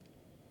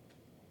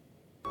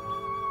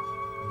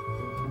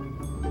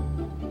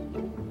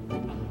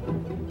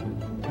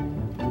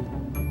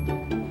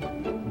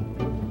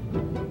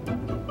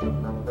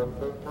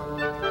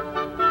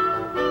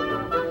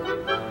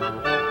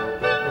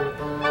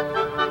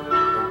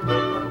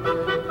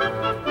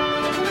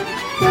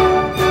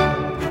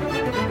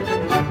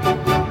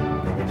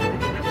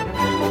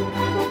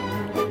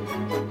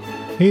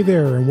Hey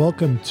there, and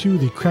welcome to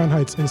the Crown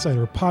Heights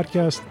Insider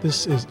Podcast.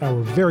 This is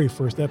our very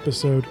first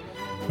episode,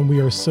 and we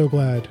are so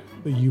glad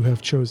that you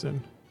have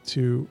chosen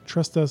to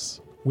trust us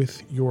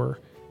with your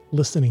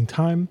listening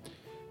time.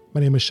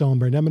 My name is Shalom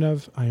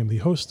Bar-Nemenev. I am the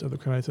host of the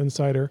Crown Heights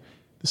Insider.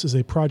 This is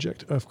a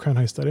project of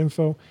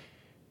crownheights.info.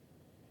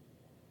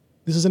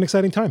 This is an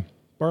exciting time,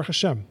 Baruch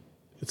Hashem.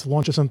 It's the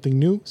launch of something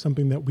new,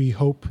 something that we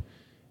hope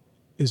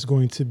is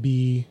going to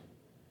be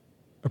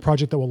a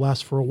project that will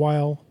last for a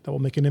while, that will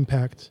make an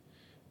impact,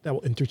 that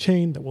will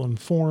entertain, that will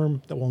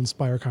inform, that will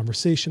inspire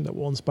conversation, that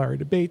will inspire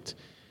debate,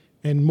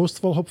 and most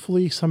of all,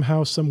 hopefully,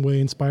 somehow, some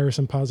way, inspire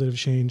some positive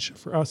change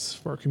for us,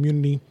 for our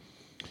community,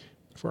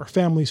 for our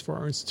families, for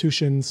our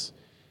institutions.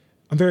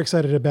 I'm very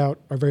excited about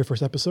our very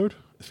first episode,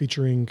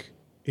 featuring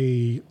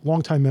a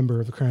longtime member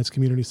of the Crown Heights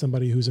community,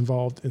 somebody who's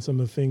involved in some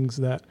of the things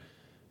that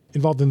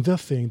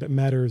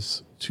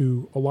matters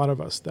to a lot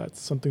of us. That's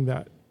something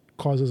that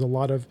causes a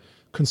lot of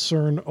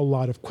concern, a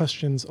lot of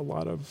questions, a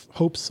lot of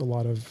hopes, a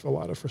lot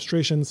of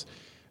frustrations.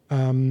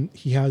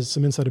 He has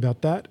some insight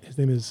about that. His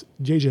name is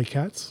JJ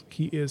Katz.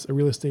 He is a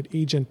real estate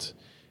agent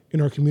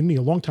in our community,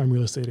 a longtime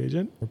real estate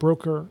agent, a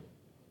broker,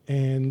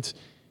 and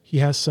he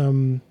has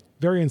some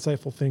very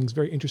insightful things,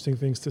 very interesting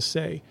things to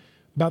say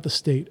about the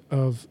state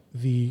of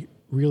the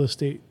real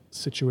estate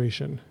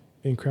situation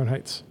in Crown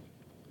Heights.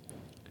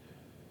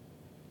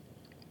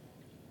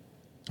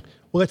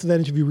 We'll get to that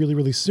interview really,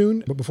 really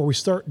soon. But before we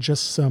start,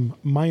 just some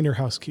minor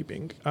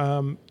housekeeping.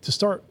 To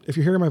start, if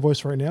you're hearing my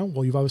voice right now,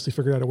 well, you've obviously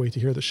figured out a way to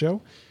hear the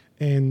show.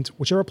 And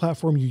whichever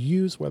platform you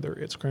use, whether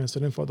it's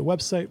crownheights.info, the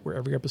website, where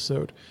every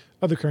episode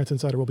of the Crown Heights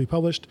Insider will be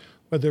published,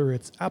 whether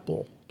it's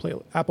Apple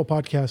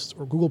Podcasts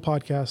or Google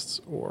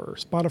Podcasts or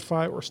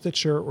Spotify or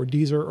Stitcher or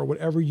Deezer or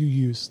whatever you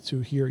use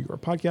to hear your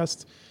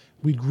podcasts,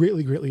 we'd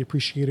greatly, greatly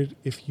appreciate it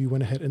if you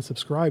went ahead and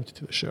subscribed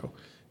to the show.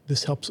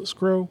 This helps us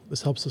grow.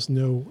 This helps us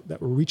know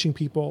that we're reaching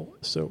people.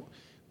 So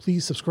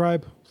please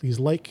subscribe, please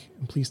like,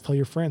 and please tell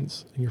your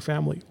friends and your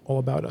family all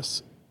about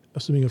us,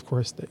 assuming, of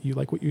course, that you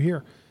like what you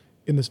hear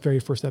in this very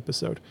first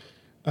episode.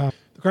 The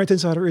Crown Heights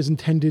Insider is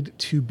intended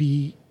to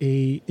be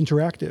an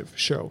interactive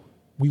show.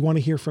 We want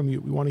to hear from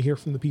you. We want to hear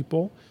from the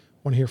people.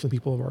 We want to hear from the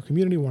people of our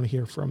community. We want to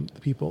hear from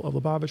the people of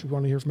Lubavitch. We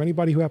want to hear from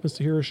anybody who happens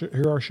to hear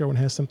our show and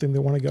has something they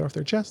want to get off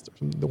their chest, or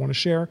something they want to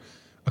share,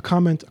 a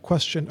comment, a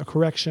question, a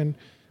correction.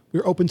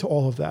 We're open to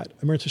all of that.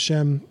 Emir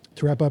Hashem,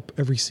 to wrap up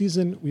every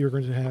season, we are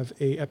going to have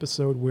an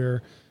episode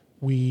where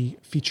we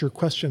feature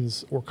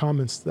questions or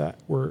comments that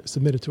were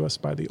submitted to us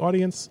by the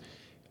audience.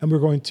 And we're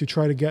going to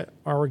try to get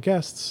our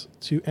guests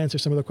to answer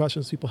some of the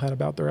questions people had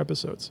about their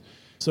episodes.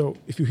 So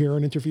if you hear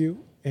an interview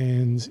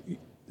and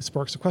it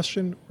sparks a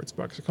question, or it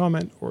sparks a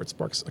comment, or it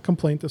sparks a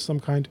complaint of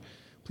some kind,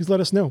 please let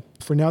us know.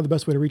 For now, the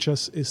best way to reach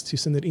us is to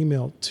send an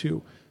email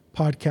to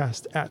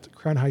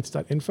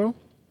podcast@crownheights.info.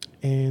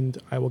 And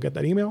I will get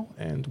that email,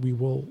 and we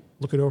will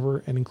look it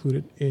over and include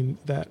it in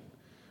that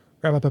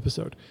wrap-up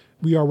episode.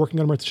 We are working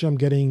on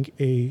getting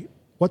a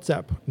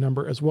WhatsApp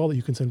number as well that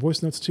you can send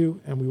voice notes to,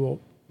 and we will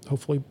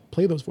hopefully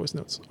play those voice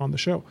notes on the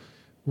show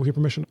with your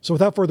permission. So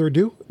without further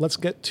ado, let's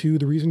get to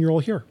the reason you're all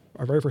here.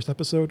 Our very first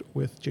episode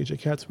with JJ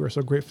Katz. We are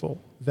so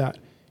grateful that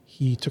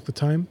he took the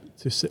time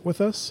to sit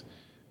with us,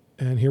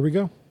 and here we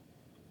go.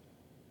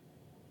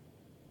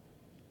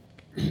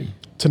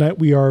 Tonight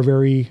we are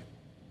very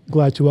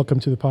glad to welcome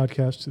to the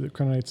podcast, to the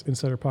Crown Heights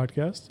Insider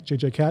Podcast,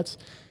 JJ Katz.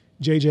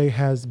 JJ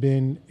has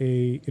been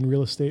in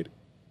real estate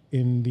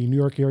in the New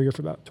York area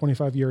for about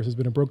 25 years, has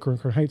been a broker in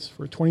Crown Heights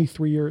for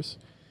 23 years.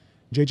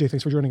 JJ,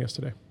 thanks for joining us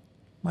today.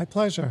 My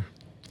pleasure.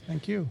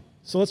 Thank you.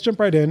 So let's jump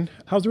right in.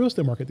 How's the real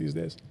estate market these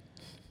days?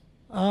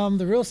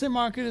 The real estate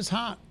market is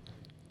hot.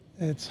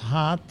 It's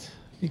hot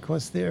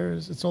because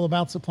it's all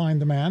about supply and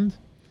demand,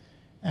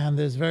 and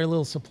there's very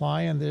little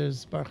supply, and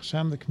Baruch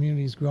Hashem, the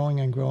community is growing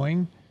and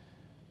growing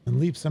in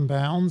leaps and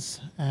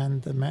bounds,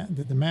 and the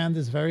demand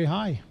is very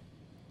high.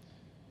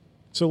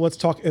 So let's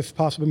talk, if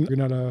possible. You're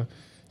not a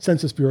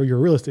Census Bureau, you're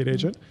a real estate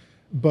agent,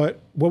 but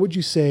what would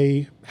you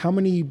say, how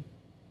many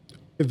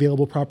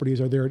available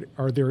properties are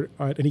there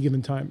at any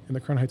given time in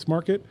the Crown Heights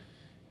market?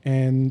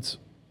 And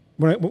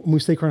when we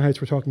say Crown Heights,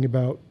 we're talking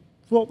about,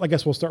 well, I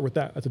guess we'll start with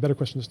that. That's a better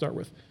question to start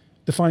with.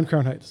 Define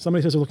Crown Heights.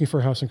 Somebody says they're looking for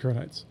a house in Crown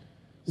Heights.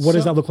 What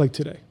does that look like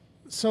today?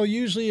 So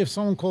usually if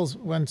someone calls,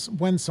 when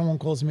someone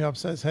calls me up,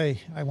 says, hey,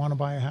 I want to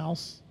buy a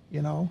house,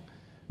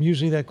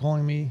 usually they're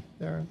calling me,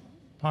 they're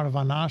part of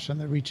Anash,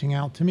 and they're reaching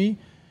out to me.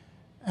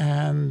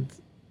 And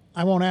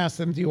I won't ask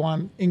them, do you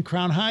want in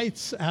Crown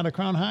Heights, out of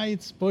Crown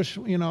Heights,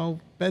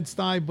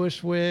 Bed-Stuy,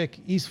 Bushwick,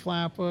 East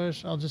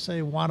Flatbush? I'll just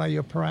say, what are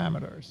your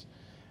parameters?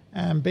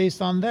 And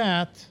based on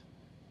that,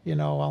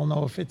 I'll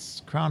know if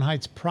it's Crown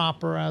Heights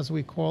proper, as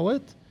we call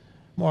it,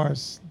 or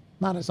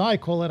not as I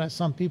call it, as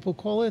some people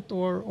call it,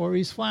 or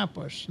East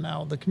Flatbush.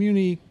 Now, the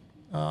community,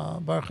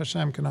 Baruch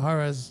Hashem,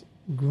 Kanahara, has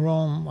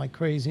grown like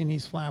crazy in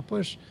East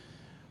Flatbush.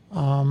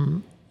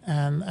 And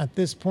at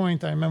this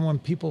point, I remember when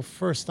people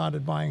first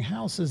started buying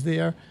houses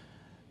there,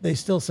 they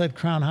still said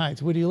Crown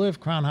Heights. Where do you live?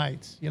 Crown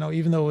Heights.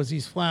 Even though it was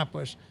East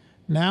Flatbush.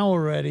 Now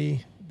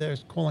already, they're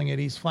calling it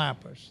East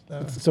Flatbush.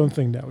 It's its own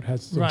thing now. It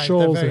has its own Right,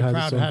 shoals. they're It very has its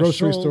proud own to have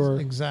grocery shoals. store.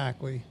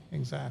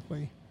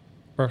 Exactly.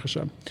 Baruch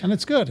Hashem. And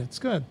it's good.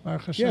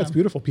 Baruch Hashem. Yeah, it's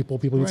beautiful. People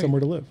need Great. somewhere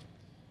to live.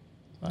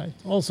 Right.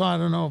 Also, I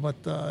don't know, but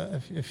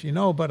if you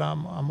know, but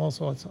I'm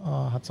also a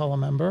Hatzalah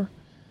member.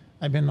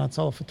 I've been in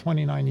Hatzalah for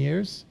 29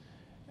 years.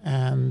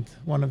 And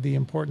one of the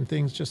important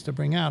things just to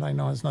bring out, I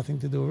know it has nothing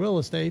to do with real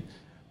estate,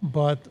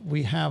 but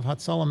we have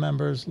Hatzalah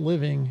members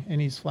living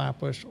in East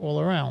Flatbush all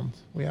around.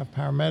 We have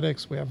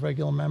paramedics, we have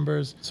regular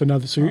members. So now,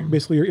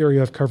 basically your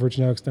area of coverage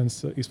now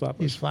extends to East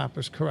Flatbush. East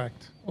Flatbush,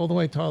 correct. All the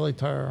way to Arley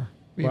Torah.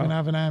 We even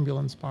have an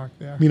ambulance parked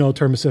there. You know,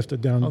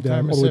 Termasifta down all the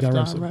way down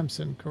Remsen.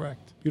 Remsen,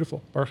 correct.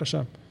 Beautiful. Baruch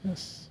Hashem.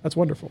 Yes. That's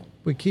wonderful.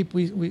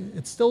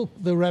 It's still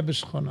the Rebbe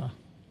Shchuna.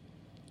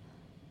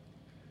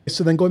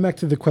 So then going back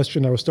to the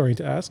question I was starting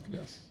to ask.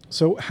 Yes.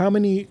 So how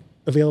many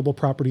available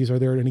properties are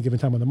there at any given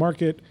time on the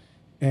market?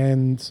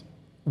 And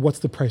what's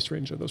the price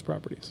range of those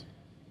properties?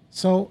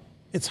 So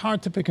it's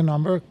hard to pick a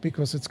number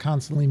because it's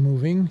constantly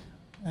moving.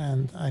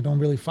 And I don't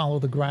really follow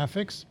the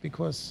graphics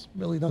because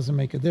it really doesn't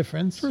make a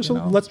difference. Sure, so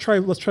let's try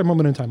a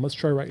moment in time. Let's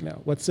try right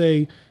now. Let's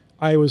say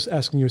I was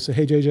asking you to say,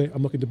 hey, JJ,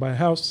 I'm looking to buy a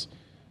house.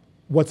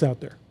 What's out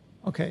there?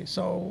 Okay,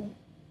 so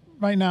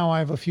right now I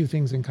have a few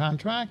things in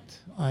contract.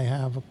 I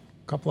have a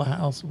couple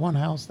of one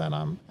house that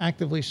I'm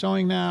actively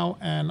showing now,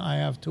 and I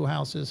have 2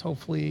 houses,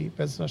 hopefully,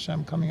 Bez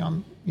Hashem, coming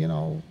on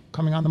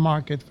the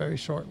market very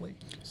shortly.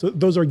 So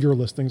those are your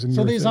listings. And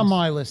so these things. are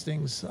my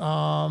listings.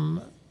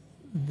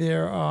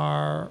 There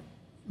are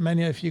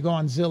many. If you go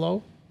on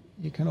Zillow,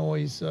 you can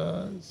always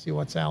see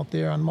what's out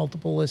there on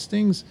multiple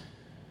listings.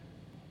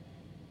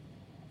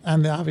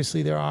 And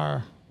obviously there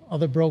are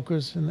other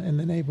brokers in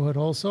the neighborhood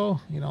also.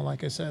 You know,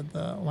 like I said,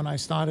 when I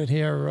started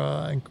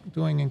here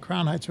doing in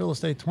Crown Heights real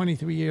estate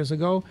 23 years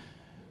ago,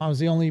 I was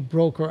the only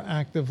broker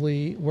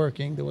actively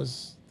working.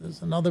 There's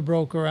another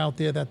broker out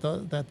there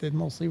that did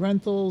mostly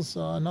rentals,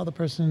 another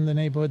person in the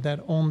neighborhood that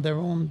owned their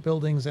own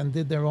buildings and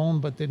did their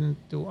own but didn't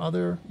do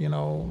other,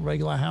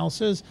 regular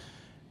houses.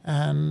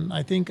 And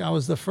I think I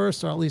was the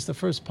first, or at least the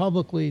first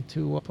publicly,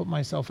 to put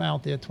myself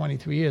out there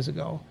 23 years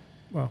ago.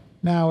 Wow.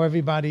 Now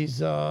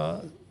everybody's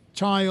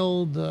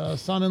child,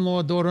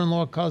 son-in-law,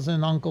 daughter-in-law,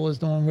 cousin, uncle is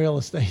doing real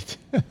estate.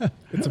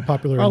 It's a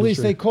popular or at industry.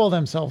 least they call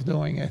themselves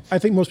doing it. I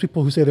think most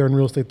people who say they're in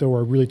real estate, though,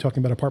 are really talking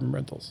about apartment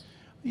rentals.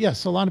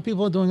 Yes, a lot of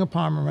people are doing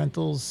apartment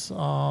rentals.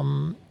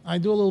 I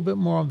do a little bit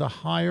more of the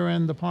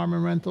higher-end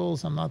apartment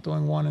rentals. I'm not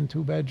doing 1 and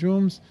 2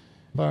 bedrooms.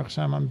 Baruch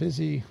Hashem, I'm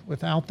busy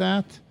without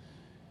that.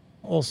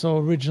 Also,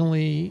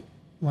 originally,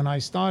 when I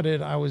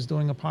started, I was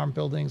doing apartment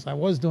buildings. I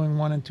was doing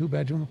 1 and 2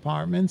 bedroom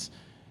apartments.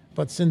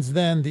 But since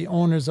then, the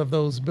owners of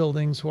those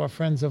buildings, who are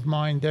friends of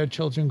mine, their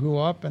children grew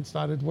up and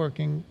started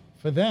working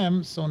for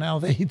them. So now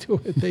they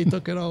do it. They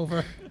took it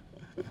over.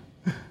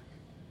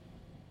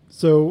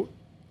 So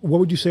what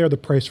would you say are the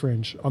price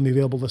range on the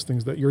available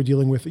listings that you're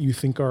dealing with that you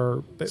think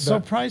are...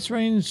 Price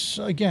range,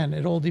 again,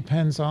 it all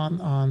depends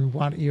on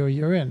what area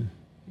you're in.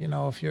 You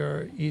know, if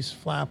you're East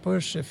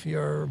Flatbush, if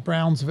you're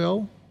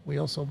Brownsville. We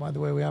also, by the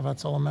way, we have a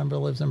Hatzalah member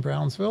lives in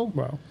Brownsville.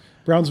 Wow.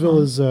 Brownsville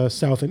is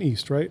south and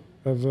east, right?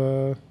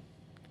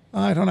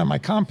 I don't have my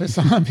compass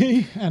on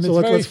me, and so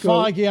it's very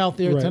foggy out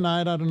there right.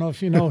 tonight. I don't know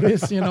if you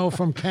noticed,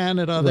 from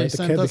Canada, right, they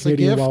sent us a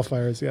Canadian gift.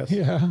 Wildfires, yes.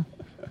 Yeah.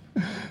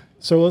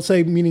 So let's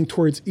say meaning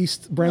towards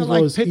East, Brownsville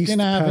like is Pitkin east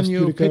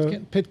Avenue, past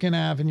Utica. Pitkin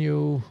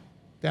Avenue,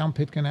 down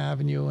Pitkin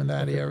Avenue in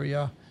that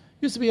area.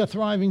 Used to be a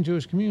thriving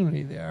Jewish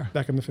community there.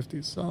 Back in the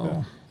 50s.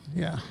 So,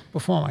 yeah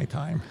before my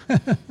time.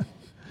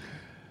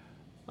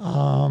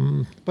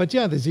 But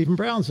yeah, there's even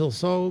Brownsville.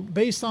 So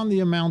based on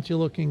the amount you're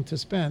looking to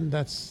spend,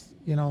 that's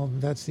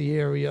the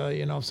area.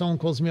 If someone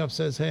calls me up,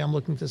 says, hey, I'm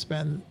looking to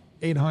spend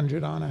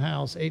 $800 on a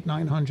house,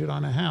 $900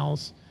 on a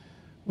house,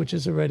 which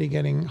is already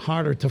getting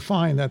harder to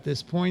find at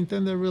this point,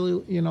 then they're really,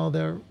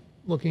 they're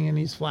looking in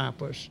East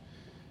Flatbush,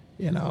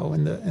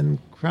 in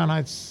Crown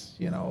Heights,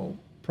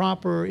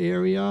 proper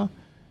area,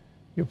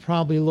 you're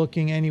probably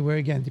looking anywhere,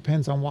 again,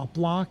 depends on what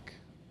block,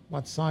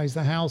 what size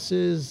the house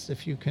is,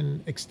 if you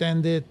can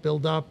extend it,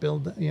 build up,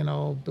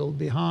 build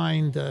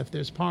behind, if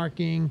there's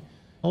parking,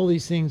 all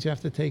these things you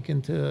have to take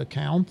into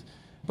account.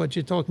 But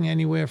you're talking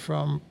anywhere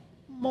from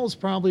most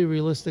probably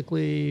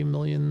realistically $1.7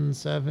 million,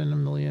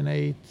 $1.8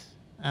 million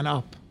and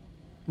up.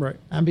 Right.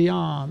 And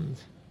beyond.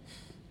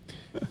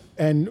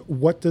 And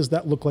what does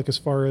that look like as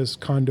far as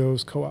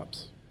condos,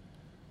 co-ops?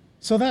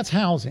 So that's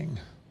housing.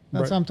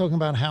 Right. I'm talking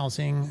about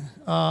housing.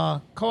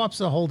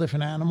 Co-ops are a whole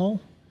different animal.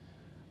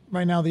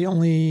 Right now, the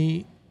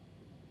only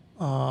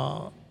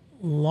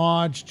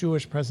large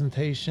Jewish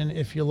presentation,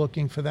 if you're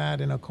looking for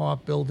that in a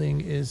co-op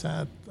building, is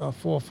at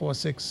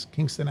 446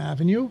 Kingston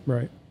Avenue,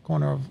 right,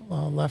 corner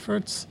of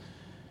Lefferts.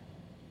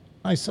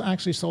 I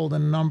actually sold a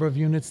number of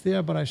units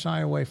there, but I shy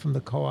away from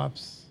the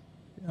co-ops.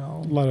 A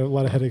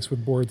lot of headaches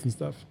with boards and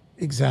stuff.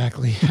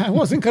 Exactly. I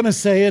wasn't going to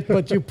say it,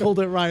 but you pulled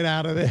it right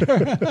out of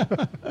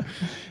there.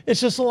 It's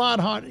just a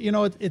lot hard.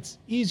 It's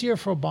easier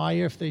for a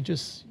buyer if they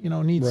just,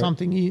 need right.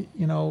 something,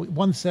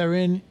 once they're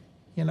in,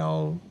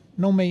 no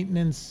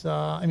maintenance.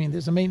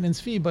 There's a maintenance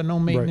fee, but no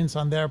maintenance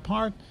right. on their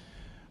part.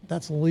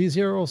 that's a little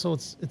easier. Also,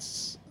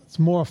 it's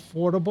more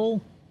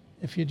affordable.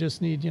 If you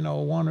just need,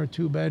 1 or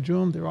 2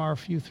 bedroom, there are a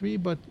few 3,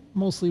 but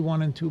mostly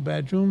 1 and 2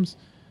 bedrooms.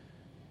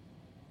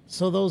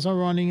 So those are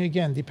running,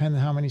 again, depending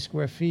on how many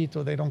square feet,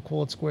 or they don't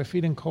call it square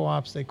feet in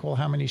co-ops. They call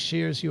how many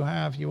shares you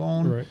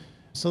own. Right.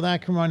 So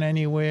that can run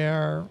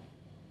anywhere.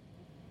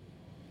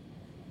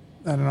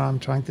 I don't know. I'm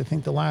trying to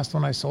think. The last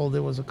one I sold,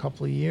 it was a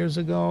couple of years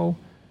ago.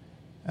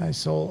 I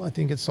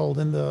think it sold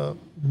in the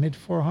mid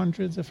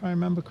 400s, if I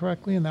remember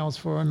correctly. And that was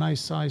for a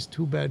nice size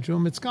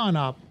 2-bedroom. It's gone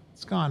up.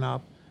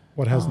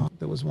 What hasn't?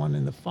 There was one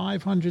in the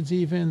 500s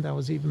even. That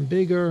was even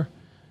bigger.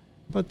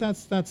 But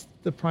that's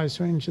the price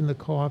range in the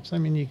co-ops. I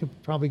mean, you could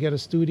probably get a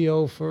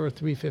studio for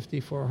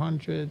 $350,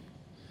 $400.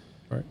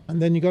 Right.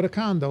 And then you go to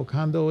condo.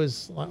 Condo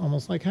is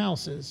almost like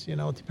houses.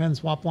 It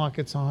depends what block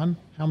it's on,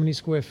 how many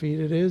square feet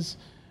it is,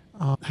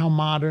 how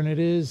modern it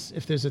is.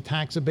 If there's a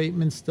tax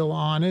abatement still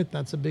on it,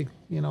 that's a big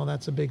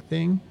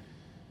thing.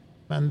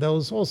 And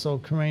those also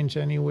can range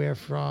anywhere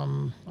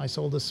from, I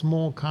sold a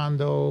small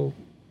condo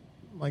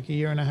like a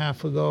year and a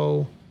half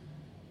ago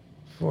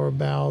for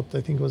I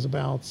think it was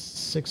about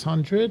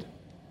 $600.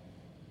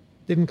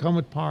 Didn't come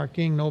with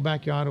parking, no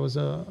backyard. It was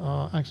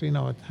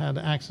it had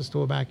access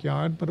to a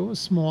backyard, but it was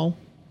small.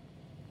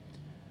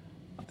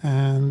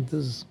 And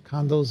there's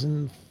condos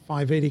in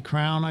 580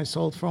 Crown I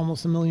sold for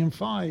almost $1.5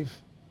 million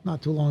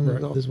not too long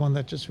ago. There's one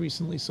that just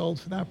recently sold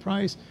for that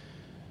price.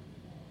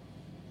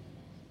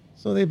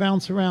 So they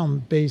bounce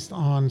around based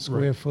on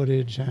square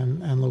footage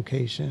and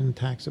location,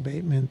 tax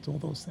abatement, all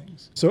those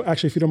things. So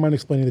actually, if you don't mind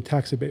explaining the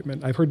tax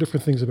abatement, I've heard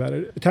different things about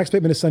it. The tax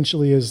abatement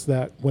essentially is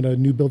that when a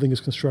new building is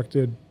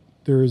constructed,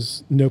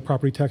 there's no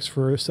property tax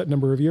for a set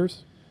number of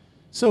years?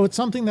 So it's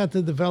something that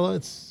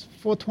it's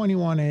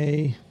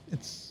 421A.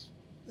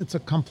 It's a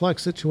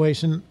complex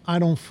situation. I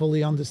don't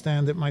fully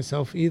understand it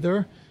myself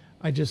either.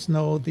 I just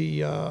know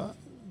the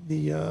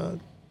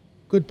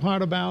good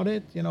part about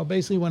it.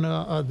 Basically when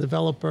a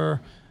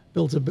developer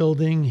builds a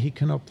building, he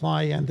can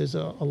apply, and there's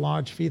a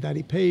large fee that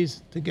he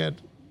pays to get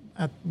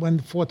when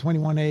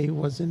 421A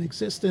was in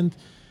existence,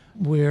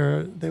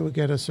 where they would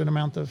get a certain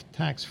amount of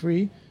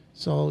tax-free.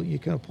 So you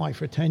can apply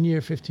for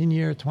 10-year,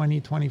 15-year, 20,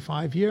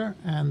 25-year,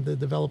 and the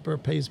developer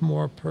pays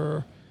more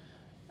per.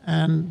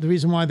 And the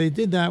reason why they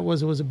did that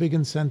was it was a big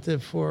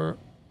incentive for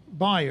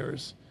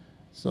buyers.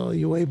 So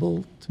you were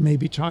able to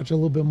maybe charge a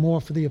little bit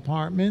more for the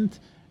apartment,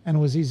 and it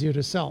was easier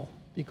to sell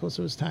because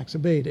it was tax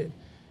abated.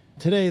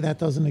 Today, that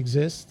doesn't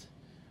exist.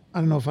 I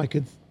don't know if I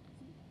could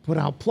put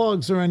out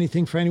plugs or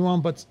anything for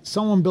anyone, but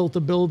someone built a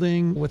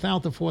building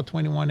without the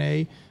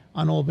 421A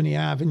on Albany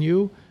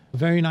Avenue. A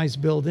very nice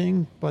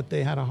building, but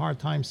they had a hard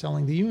time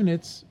selling the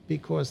units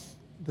because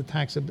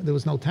there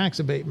was no tax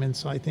abatement.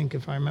 So I think,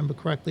 if I remember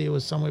correctly, it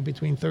was somewhere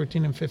between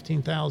 $13,000 and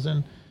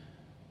 $15,000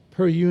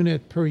 per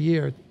unit per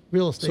year.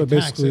 Real estate taxes. So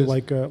basically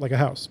taxes. like a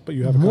house, but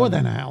you have more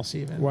than a house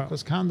even. Wow.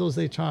 Because condos,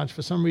 they charge,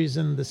 for some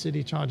reason, the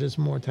city charges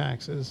more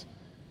taxes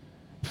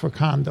for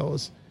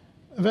condos.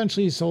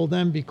 Eventually he sold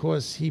them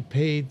because he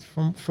paid,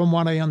 from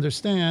what I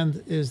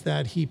understand, is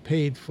that he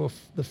paid for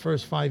the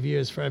first 5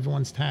 years for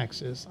everyone's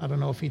taxes. I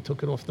don't know if he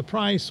took it off the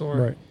price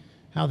or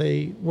how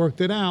they worked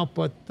it out,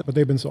 but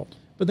they've been sold.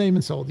 But they've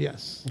been sold,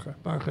 yes. Okay.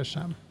 Baruch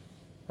Hashem.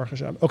 Baruch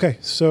Hashem. Okay,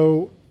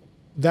 so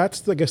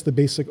that's, I guess, the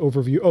basic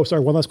overview. Oh,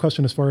 sorry, one last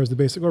question as far as the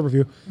basic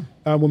overview.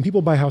 When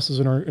people buy houses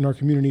in our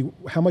community,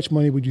 how much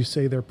money would you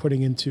say they're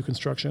putting into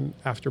construction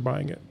after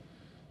buying it?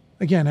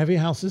 Again, every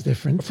house is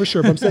different. For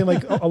sure, but I'm saying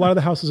a lot of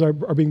the houses are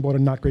being bought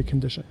in not great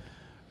condition.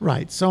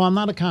 Right. So I'm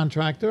not a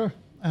contractor,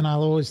 and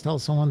I'll always tell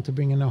someone to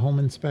bring in a home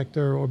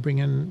inspector or bring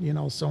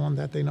in, someone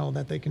that they know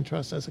that they can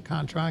trust as a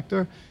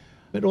contractor.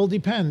 It all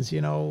depends,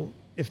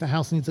 if the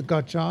house needs a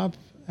gut job,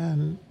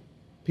 and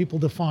people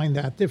define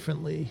that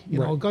differently.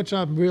 A gut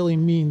job really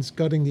means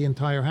gutting the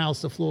entire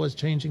house, the floors,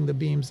 changing the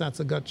beams.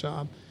 That's a gut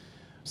job.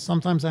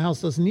 Sometimes a house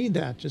doesn't need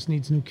that, just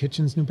needs new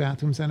kitchens, new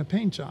bathrooms, and a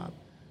paint job.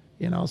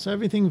 So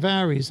everything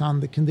varies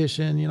on the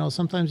condition.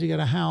 Sometimes you get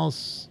a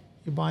house,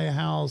 you buy a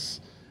house,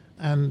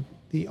 and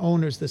the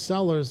owners, the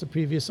sellers, the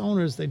previous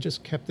owners, they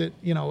just kept it,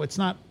 it's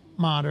not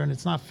modern,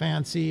 it's not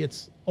fancy,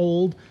 it's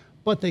old,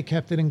 but they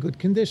kept it in good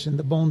condition.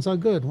 The bones are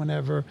good.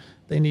 Whenever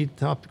they need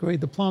to upgrade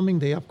the plumbing,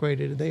 they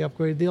upgraded it. They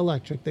upgraded the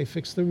electric, they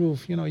fixed the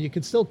roof. You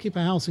could still keep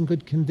a house in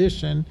good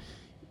condition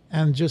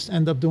and just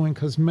end up doing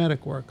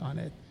cosmetic work on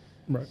it.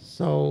 Right.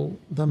 So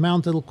the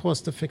amount it'll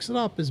cost to fix it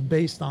up is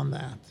based on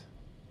that.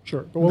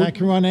 Sure. But that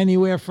can run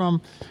anywhere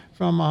from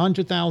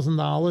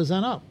 $100,000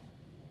 and up.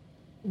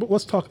 But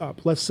let's talk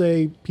up. Let's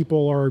say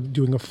people are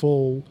doing a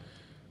full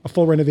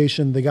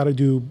renovation. They got to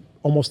do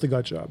almost a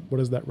gut job. What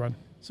does that run?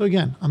 So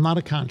again, I'm not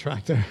a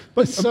contractor.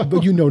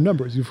 But you know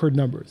numbers. You've heard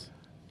numbers.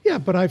 Yeah,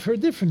 but I've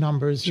heard different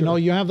numbers. Sure.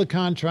 You have the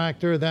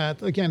contractor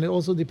that, again, it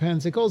also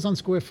depends. It goes on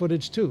square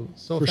footage too.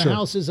 So if the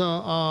house is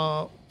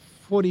a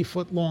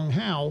 40-foot long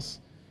house,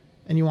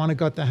 and you want to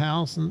gut the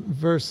house, and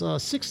versus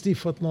a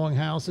 60-foot long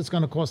house, it's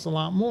going to cost a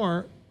lot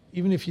more,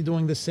 even if you're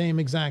doing the same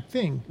exact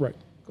thing. Right.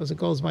 Because it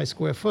goes by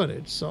square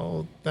footage.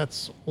 So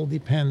that's all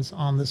depends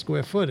on the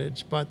square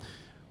footage. But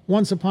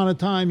once upon a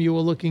time, you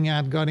were looking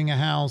at gutting a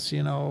house, I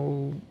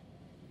don't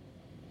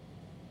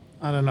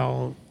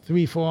know,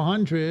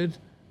 300-400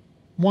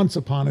 once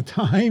upon a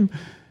time.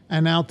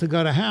 And now to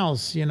gut a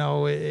house,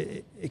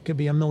 it could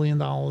be $1 million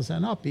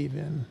and up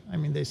even. I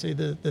mean, they say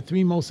the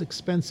three most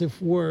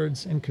expensive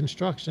words in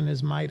construction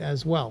is might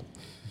as well.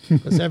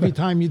 Because every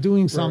time you're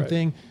doing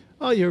something,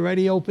 oh, you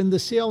already opened the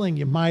ceiling,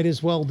 you might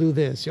as well do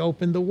this. You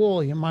opened the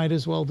wall, you might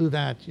as well do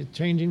that. You're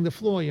changing the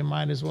floor, you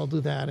might as well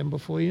do that. And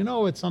before you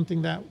know it,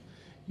 something that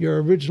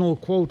your original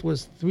quote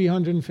was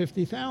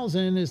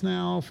 $350,000 is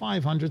now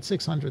 $500,000,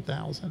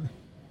 $600,000.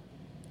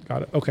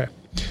 Got it. Okay.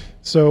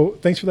 So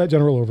thanks for that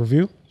general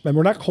overview. And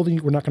we're not going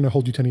to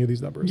hold you to any of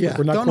these numbers. Yeah,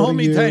 we're not don't hold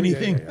me to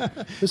anything.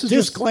 This is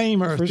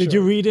disclaimer. Did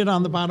you read it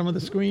on the bottom of the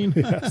screen?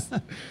 Yes.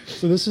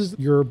 So this is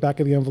your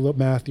back of the envelope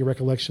math, your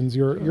recollections,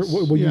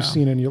 what you've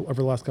seen over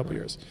the last couple of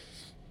years.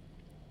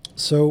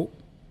 So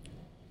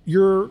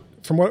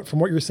from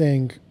what you're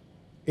saying,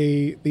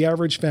 the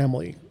average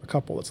family, a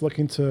couple that's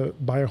looking to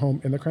buy a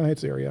home in the Crown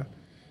Heights area,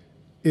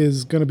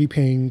 is going to be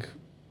paying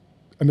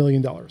 $1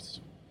 million to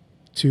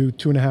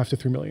 $2.5 to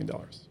 $3 million.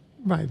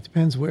 Right.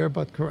 Depends where,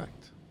 but correct.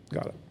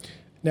 Got it.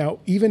 Now,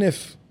 even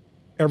if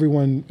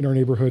everyone in our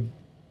neighborhood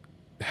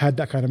had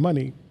that kind of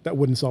money, that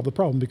wouldn't solve the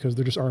problem because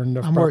there just aren't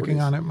enough properties.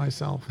 Working on it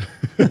myself.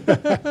 It's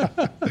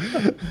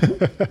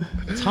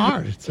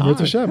hard. It's hard. It's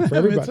a shame for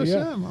everybody. It's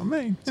a shame. I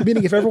mean. So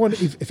meaning if everyone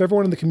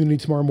in the community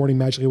tomorrow morning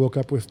magically woke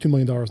up with $2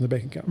 million in the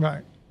bank account,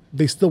 right,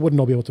 they still wouldn't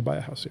all be able to buy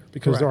a house here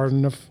because there aren't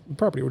enough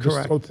property.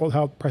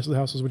 How price of the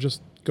houses would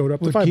just go up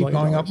to $5 million. Keep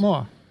going up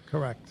more.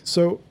 Correct.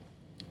 So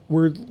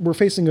we're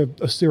facing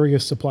a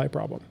serious supply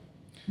problem.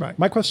 Right.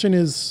 My question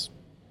is,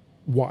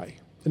 why?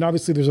 And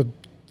obviously there's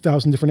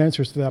 1,000 different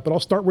answers to that, but I'll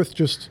start with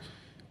just,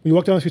 when you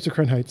walk down the streets of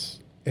Crown Heights,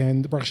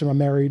 and Baruch Hashem, I'm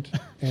married,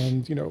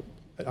 and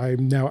I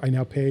now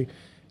pay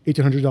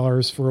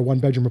 $1,800 for a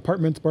one-bedroom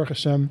apartment, Baruch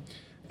Hashem,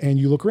 and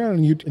you look around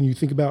and you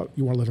think about,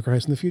 you want to live in Crown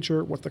Heights in the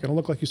future, what's that going to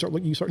look like? You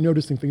start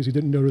noticing things you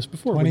didn't notice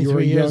before.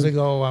 23 years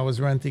ago, I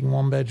was renting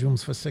one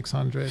bedrooms for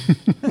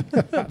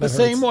 $600. The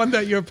same one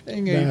that you're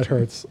paying. That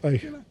hurts.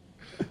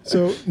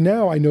 So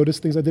now I notice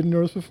things I didn't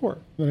notice before.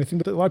 And I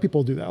think that a lot of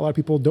people do that. A lot of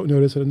people don't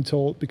notice it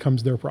until it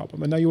becomes their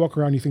problem. And now you walk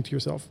around and you think to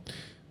yourself,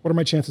 what are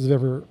my chances of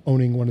ever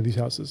owning one of these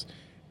houses?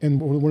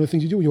 And one of the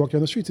things you do when you walk down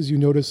the streets is you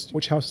notice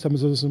which houses have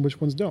mezuzahs and which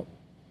ones don't.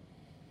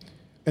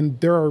 And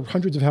there are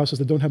hundreds of houses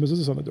that don't have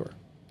mezuzahs on the door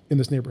in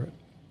this neighborhood.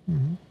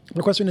 Mm-hmm.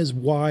 The question is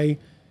why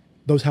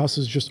those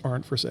houses just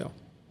aren't for sale,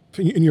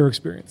 in your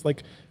experience.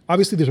 Like,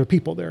 obviously there are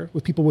people there,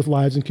 with people with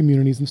lives and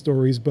communities and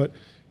stories, but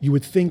you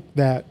would think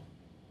that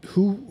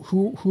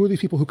who are these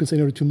people who can say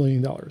no to $2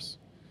 million?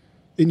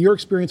 In your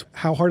experience,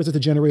 how hard is it to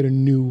generate a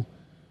new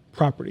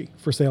property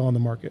for sale on the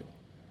market?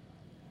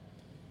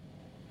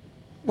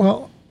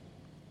 Well,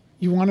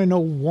 you want to know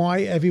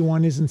why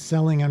everyone isn't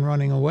selling and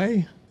running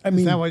away? I mean,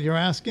 is that what you're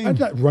asking? I'm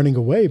not running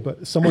away,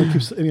 but someone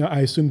keeps, I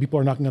assume people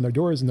are knocking on their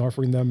doors and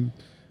offering them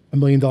 $1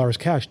 million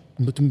cash,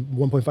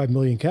 1.5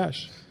 million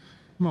cash.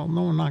 Well,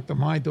 no one knocked on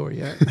my door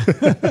yet.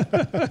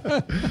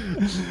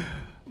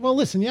 Well,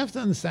 listen, you have to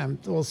understand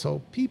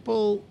also,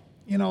 people,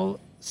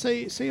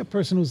 say a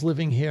person who's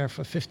living here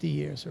for 50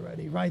 years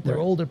already, right? They're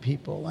older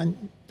people.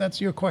 And that's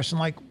your question.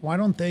 Like, why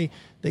don't they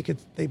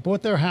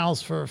bought their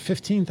house for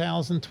 $15,000,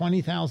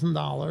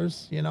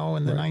 $20,000,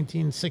 in the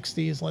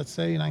 1960s, let's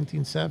say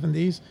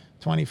 1970s,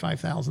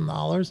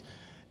 $25,000.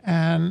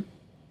 And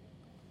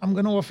I'm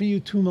going to offer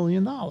you $2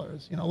 million.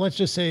 Let's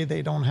just say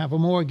they don't have a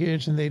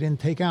mortgage and they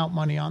didn't take out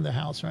money on the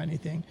house or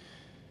anything.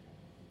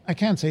 I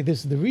can't say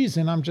this is the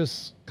reason. I'm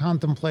just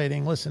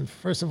contemplating. Listen,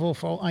 first of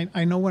all,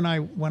 I know when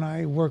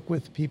I work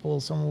with people,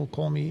 someone will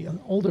call me, an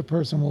older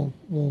person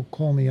will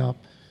call me up,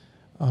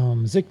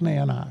 Ziknei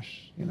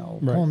Anash,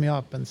 call me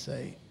up and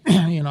say,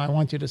 I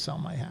want you to sell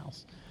my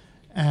house.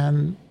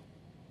 And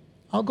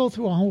I'll go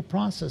through a whole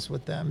process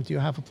with them. Do you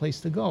have a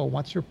place to go?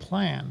 What's your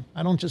plan?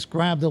 I don't just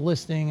grab the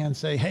listing and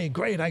say, hey,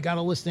 great, I got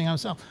a listing, I'm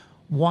selling.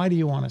 Why do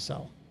you want to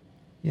sell?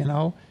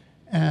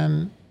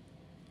 And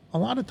a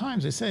lot of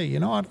times they say,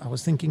 you know what, I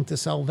was thinking to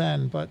sell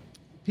then, but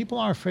people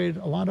are afraid,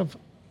 a lot of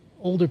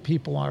older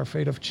people are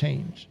afraid of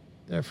change.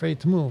 They're afraid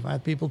to move. I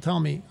had people tell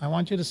me, I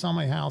want you to sell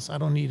my house. I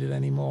don't need it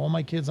anymore. All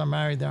my kids are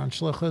married. They're on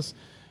shlichus.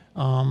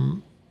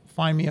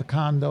 Find me a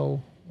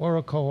condo or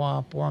a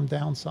co-op, or I'm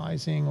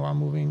downsizing, or I'm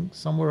moving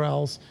somewhere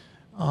else.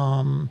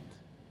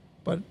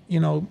 But,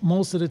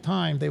 most of the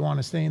time they want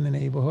to stay in the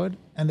neighborhood,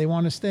 and they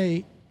want to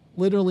stay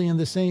literally in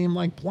the same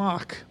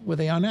block where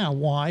they are now.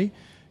 Why?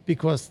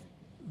 Because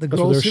the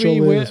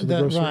grocery where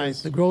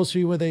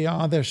they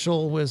are, their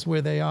shul is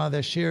where they are,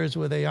 their share is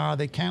where they are.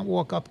 They can't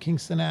walk up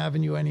Kingston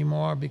Avenue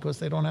anymore because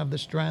they don't have the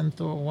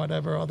strength or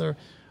whatever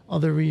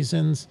other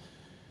reasons.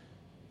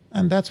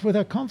 And that's where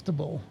they're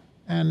comfortable.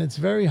 And it's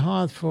very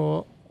hard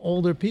for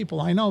older people.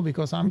 I know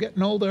because I'm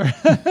getting older.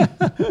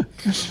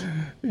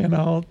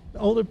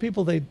 Older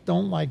people, they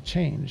don't like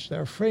change.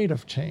 They're afraid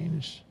of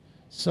change.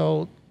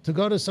 So to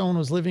go to someone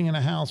who's living in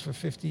a house for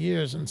 50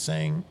 years and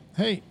saying,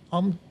 hey,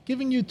 I'm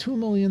giving you $2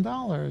 million,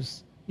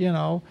 you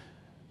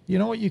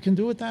know what you can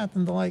do with that?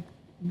 And they're like,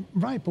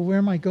 Right, but where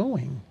am I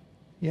going?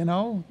 You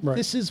know, Right.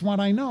 This is what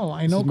I know.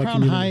 I know is my Crown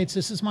community. Heights.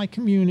 This is my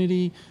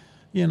community.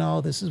 You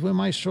know, this is where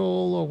my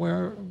shul or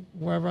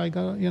wherever I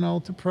go, you know,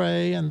 to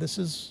pray. And this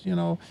is, you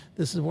know,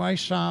 this is where I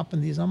shop.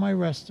 And these are my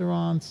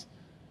restaurants.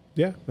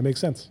 Yeah, that makes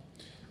sense.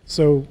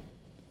 So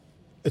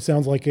it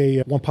sounds like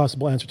one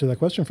possible answer to that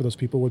question for those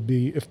people would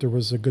be if there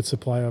was a good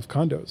supply of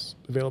condos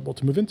available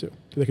to move into,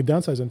 that they could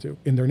downsize into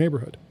in their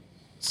neighborhood.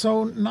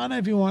 So not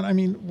everyone, I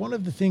mean, one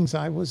of the things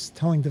I was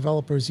telling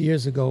developers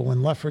years ago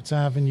when Lefferts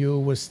Avenue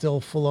was still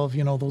full of,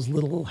 you know, those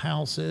little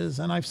houses,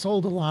 and I've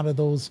sold a lot of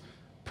those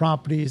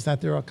properties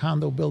that there are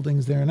condo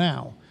buildings there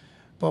now.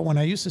 But when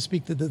I used to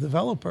speak to the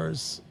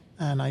developers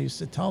and I used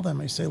to tell them,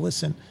 I say,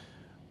 listen,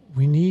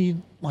 we need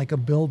like a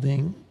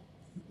building,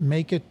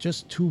 make it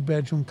just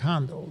 2-bedroom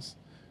condos,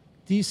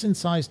 decent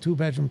sized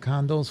 2-bedroom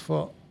condos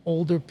for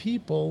older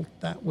people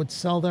that would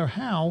sell their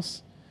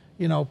house.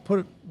 You know,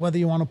 whether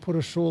you want to put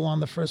a shul on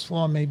the first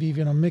floor, maybe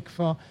even a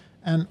mikveh,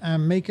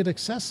 and make it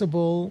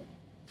accessible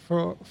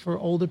for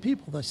older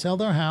people. They sell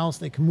their house,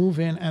 they can move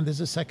in, and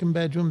there's a second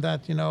bedroom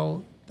that, you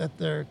know, that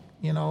their,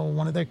 you know,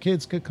 one of their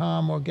kids could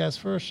come or guest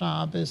for a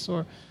Shabbos,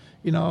 or,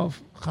 you know,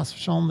 if chas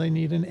v'shalom they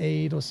need an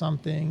aide or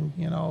something.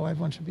 You know,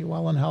 everyone should be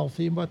well and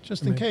healthy, but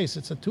just in case,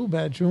 it's a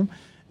 2-bedroom,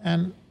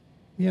 and,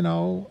 you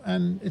know,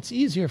 and it's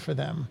easier for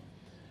them.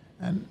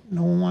 And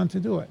no one wanted to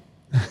do it.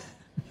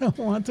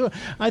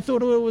 I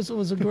thought it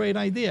was a great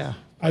idea.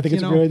 I think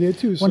it's a great idea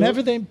too. So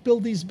Whenever they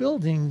build these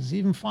buildings,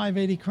 even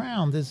 580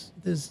 Crown,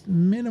 there's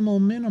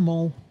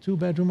minimal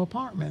 2-bedroom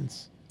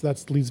apartments.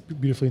 that leads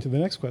beautifully into the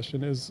next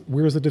question: is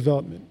where is the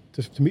development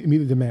to meet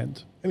the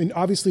demand? I mean,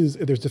 obviously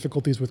there's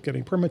difficulties with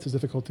getting permits, there's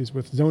difficulties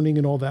with zoning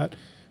and all that.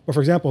 But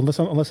for example,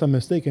 unless I'm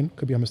mistaken,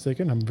 could be I'm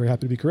mistaken, I'm very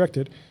happy to be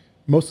corrected.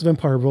 Most of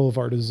Empire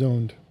Boulevard is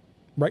zoned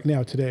right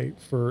now today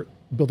for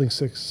building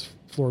 6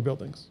 floor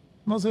buildings.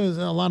 Most of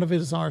it, a lot of it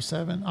is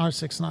R7,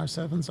 R6 and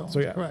R7 zones. So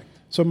yeah, Correct.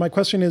 So my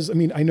question is, I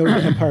mean, I know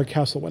the Empire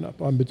Castle went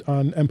up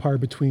on Empire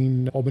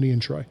between Albany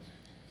and Troy.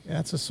 Yeah,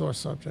 it's a sore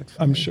subject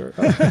for I'm me. sure.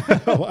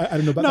 Well, I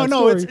don't know about that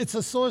No, story. it's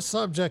a sore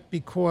subject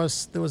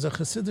because there was a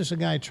Hasidic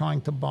guy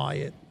trying to buy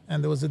it,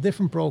 and there was a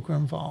different broker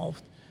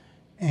involved.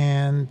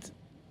 And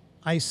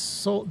I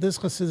sold this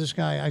Hasidic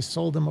guy, I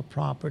sold him a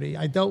property.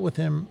 I dealt with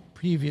him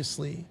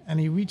previously, and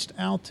he reached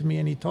out to me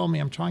and he told me,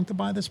 I'm trying to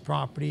buy this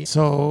property.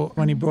 So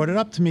when he brought it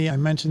up to me, I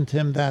mentioned to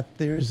him that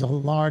there's a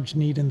large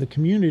need in the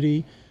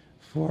community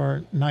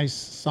for nice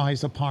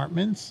size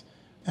apartments,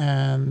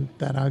 and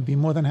that I'd be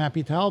more than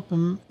happy to help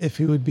him if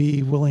he would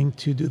be willing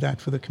to do that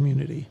for the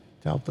community,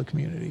 to help the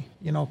community,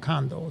 you know,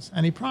 condos.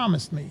 And he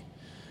promised me.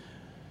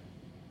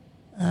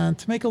 And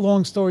to make a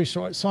long story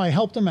short, so I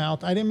helped him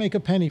out. I didn't make a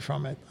penny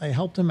from it. I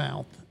helped him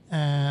out.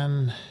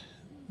 And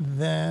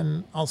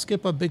then I'll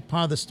skip a big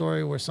part of the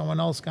story where someone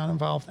else got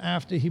involved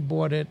after he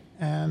bought it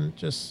and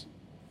just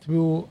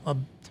threw a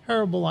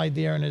terrible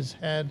idea in his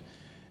head,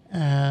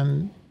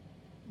 and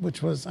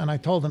I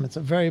told him it's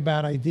a very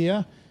bad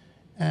idea.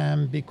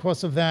 And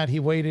because of that, he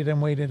waited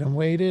and waited and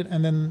waited,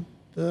 and then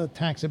the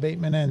tax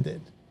abatement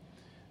ended.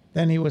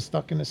 Then he was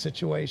stuck in a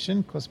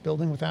situation, because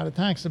building without a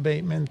tax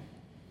abatement,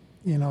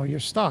 you know, you're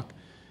stuck.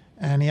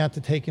 And he had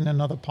to take in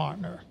another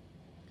partner.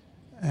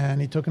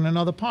 And he took in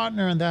another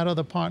partner, and that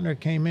other partner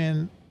came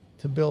in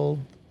to build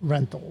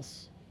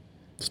rentals.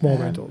 Small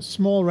rentals.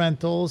 Small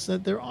rentals.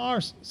 That there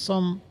are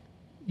some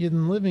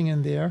Yidden living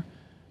in there,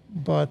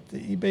 but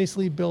he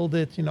basically built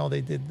it, you know, they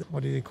did,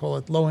 what do they call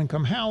it,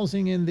 low-income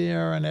housing in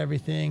there and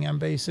everything, and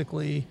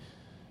basically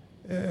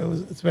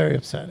it's very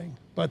upsetting.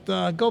 But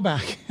go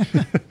back.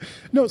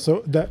 No,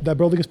 so that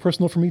building is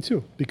personal for me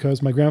too,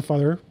 because my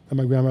grandfather and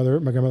my grandmother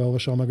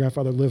Lashon, my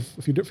grandfather live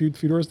a few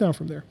doors down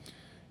from there.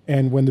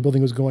 And when the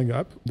building was going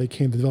up, the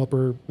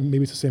developer,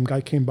 maybe it's the same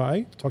guy, came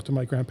by, talked to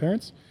my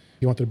grandparents.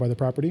 He wanted to buy the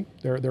property,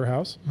 their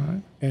house.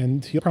 Right.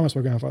 And he promised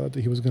my grandfather that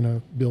he was going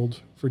to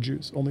build for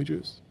Jews, only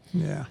Jews.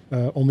 Yeah.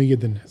 Only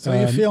Yidden. So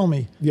you feel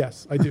me.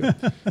 Yes, I do.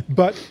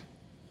 But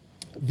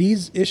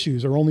these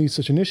issues are only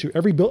such an issue.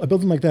 A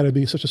building like that would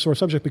be such a sore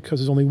subject because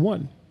there's only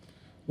one.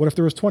 What if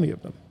there was 20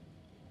 of them?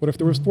 What if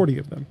there was 40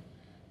 of them?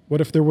 What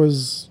if there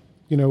was,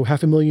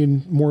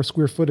 500,000 more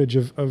square footage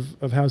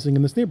of housing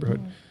in this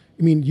neighborhood?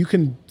 I mean, you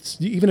can,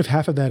 even if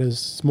half of that is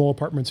small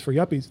apartments for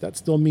yuppies, that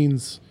still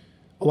means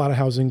a lot of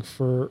housing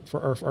for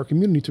our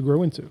community to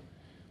grow into.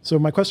 So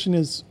my question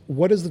is,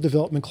 what is the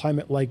development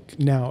climate like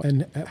now,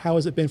 and how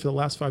has it been for the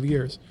last 5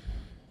 years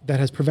that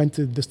has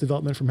prevented this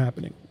development from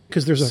happening?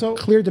 Because there's a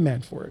clear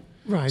demand for it.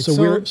 Right.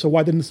 So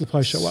why didn't the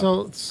supply show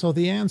up? So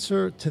the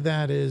answer to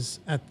that is,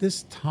 at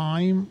this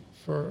time,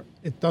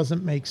 it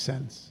doesn't make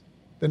sense.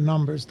 The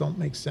numbers don't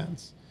make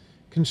sense.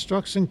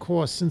 Construction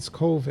costs since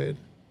COVID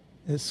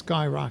has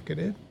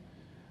skyrocketed.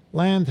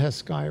 Land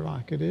has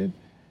skyrocketed.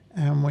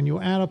 And when you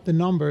add up the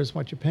numbers,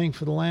 what you're paying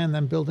for the land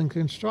and building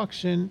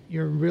construction,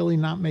 you're really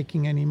not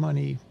making any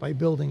money by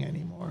building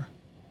anymore.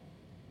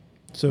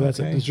 So that's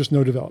it. There's just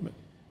no development.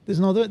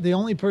 The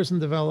only person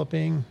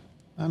developing,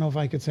 I don't know if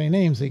I could say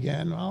names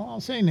again.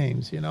 I'll say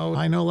names,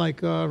 I know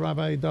like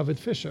Rabbi David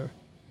Fisher.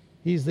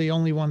 He's the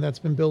only one that's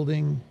been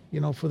building,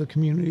 for the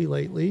community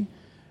lately.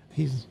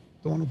 He's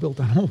the one who built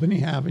on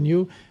Albany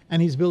Avenue,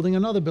 and he's building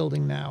another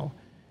building now.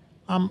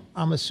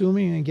 I'm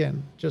assuming,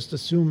 again, just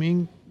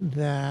assuming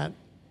that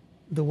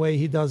the way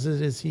he does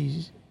it is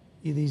he's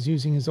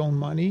using his own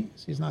money.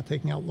 So he's not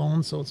taking out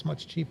loans, so it's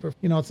much cheaper.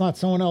 It's not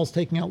someone else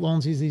taking out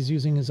loans. He's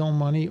using his own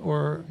money,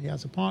 or he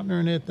has a partner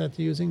in it that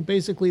they're using.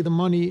 Basically, the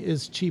money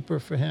is cheaper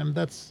for him.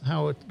 That's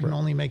how it can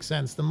only make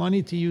sense. The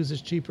money to use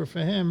is cheaper for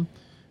him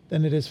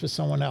than it is for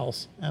someone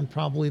else, and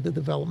probably the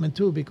development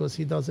too, because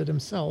he does it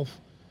himself,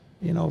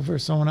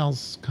 versus someone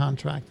else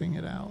contracting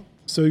it out.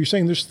 So you're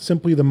saying there's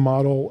simply the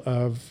model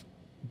of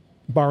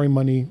borrowing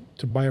money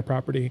to buy a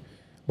property,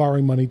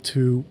 borrowing money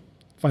to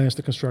finance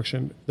the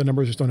construction. The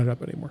numbers just don't add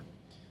up anymore.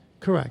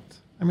 Correct.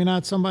 I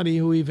had somebody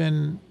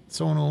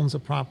someone who owns a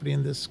property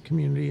in this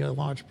community, a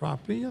large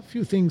property, a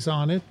few things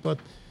on it, but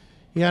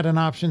he had an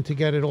option to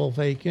get it all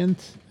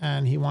vacant,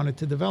 and he wanted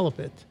to develop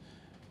it.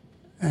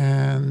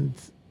 And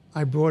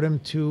I brought him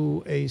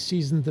to a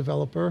seasoned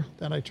developer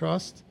that I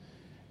trust,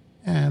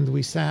 and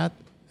we sat,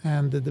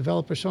 and the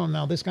developer showed him,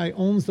 now this guy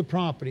owns the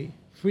property,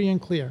 free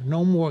and clear,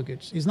 no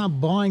mortgage. He's not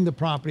buying the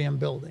property and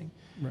building.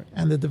 Right.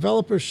 And the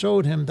developer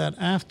showed him that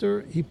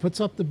after he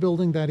puts up the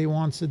building that he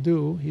wants to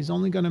do, he's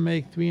only going to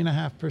make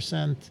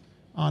 3.5%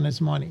 on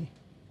his money.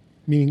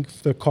 Meaning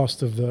the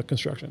cost of the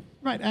construction.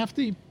 Right.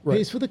 After he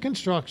pays for the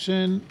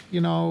construction,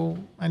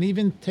 and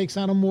even takes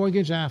out a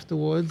mortgage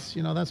afterwards,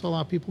 that's what a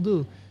lot of people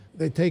do.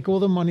 They take all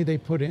the money they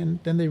put in,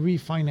 then they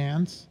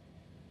refinance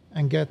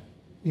and get,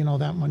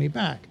 that money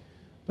back.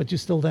 But you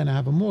still then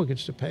have a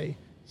mortgage to pay.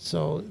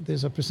 So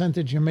there's a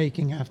percentage you're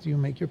making after you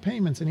make your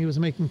payments, and he was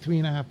making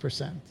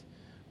 3.5%,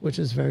 which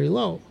is very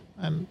low.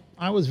 And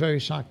I was very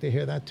shocked to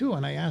hear that too.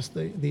 And I asked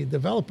the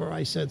developer,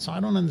 I said, so I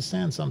don't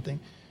understand something.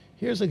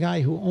 Here's a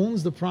guy who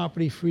owns the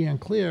property free and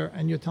clear,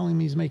 and you're telling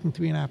me he's making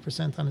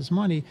 3.5% on his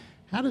money.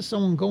 How does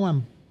someone go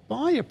and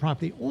buy a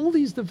property? All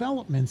these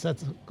developments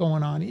that's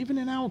going on, even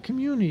in our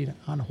community,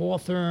 on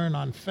Hawthorne,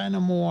 on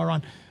Fenimore,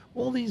 on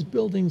all these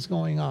buildings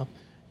going up,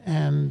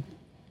 and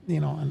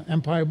on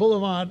Empire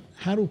Boulevard,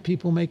 how do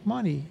people make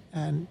money?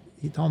 And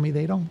he told me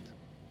they don't.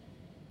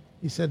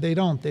 He said they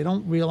don't. They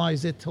don't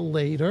realize it till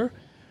later.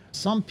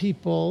 Some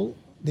people,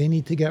 they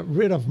need to get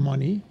rid of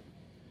money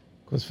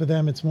because for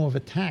them it's more of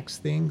a tax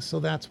thing, so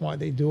that's why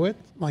they do it.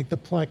 Like the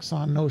Plex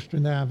on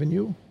Nostrand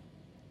Avenue,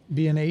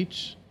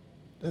 B&H,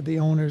 the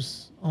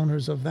owners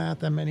of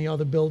that and many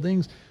other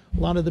buildings. A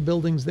lot of the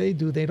buildings they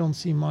do, they don't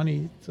see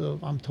money. So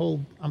I'm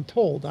told,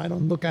 I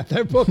don't look at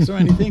their books or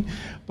anything,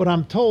 but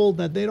I'm told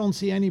that they don't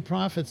see any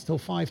profits till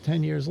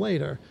 5-10 years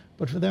later.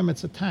 But for them,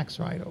 it's a tax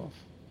write-off.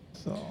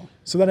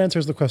 So that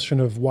answers the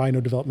question of why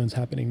no development is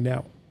happening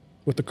now.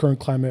 With the current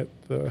climate,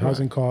 the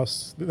housing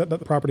costs, the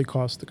property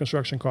costs, the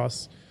construction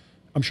costs.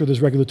 I'm sure there's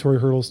regulatory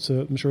hurdles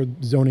I'm sure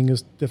zoning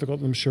is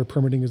difficult. I'm sure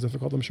permitting is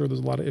difficult. I'm sure there's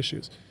a lot of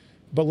issues.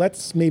 But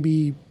let's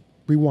maybe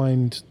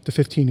rewind to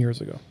 15 years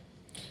ago.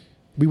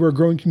 We were a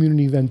growing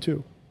community then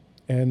too.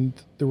 And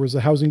there was a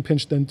housing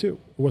pinch then too.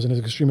 It wasn't as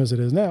extreme as it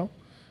is now,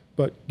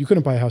 but you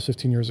couldn't buy a house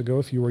 15 years ago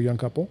if you were a young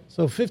couple.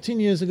 So 15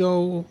 years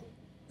ago,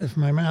 if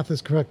my math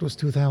is correct, was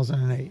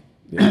 2008.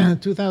 Yeah.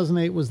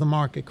 2008 was the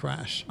market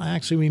crash. I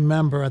actually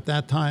remember at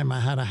that time I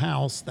had a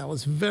house that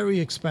was very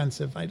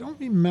expensive. I don't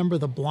remember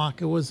the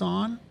block it was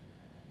on.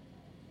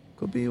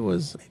 Could be it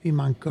was maybe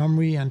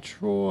Montgomery and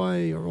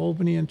Troy or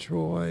Albany and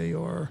Troy,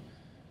 or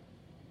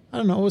I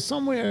don't know, it was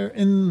somewhere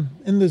in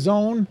the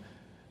zone.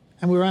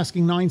 And we were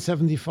asking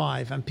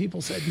 $975, and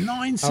people said,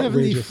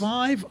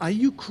 $975? Are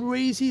you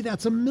crazy?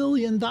 That's $1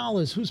 million.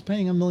 Who's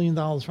paying $1 million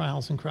for a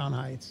house in Crown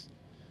Heights?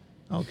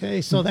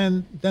 Okay, so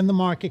then the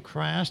market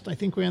crashed. I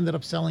think we ended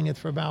up selling it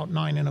for about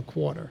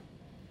 $9.25.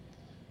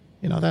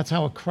 That's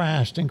how it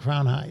crashed in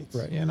Crown Heights.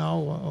 Right. It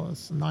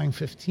was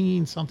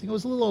 $915 something. It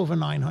was a little over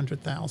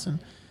 $900,000.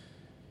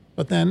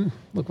 But then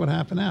look what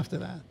happened after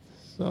that.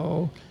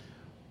 So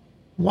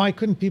why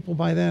couldn't people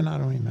buy then? I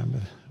don't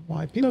remember.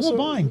 Why? People were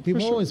buying.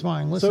 People were always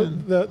buying.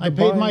 Listen, I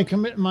paid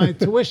my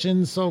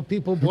tuition, so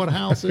people bought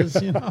houses,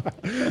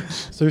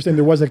 So you're saying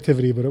there was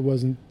activity, but it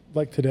wasn't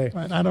like today.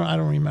 Right. I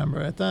don't remember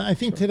it. I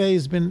think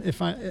today's been,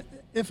 if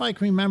I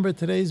can remember,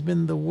 today's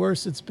been the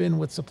worst it's been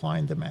with supply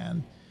and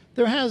demand.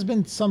 There has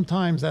been some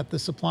times that the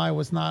supply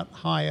was not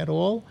high at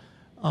all,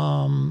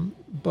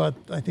 but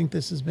I think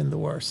this has been the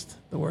worst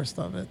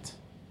of it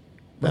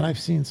that I've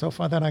seen so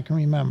far that I can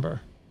remember.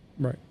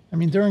 Right. I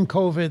mean, during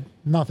COVID,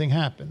 nothing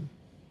happened.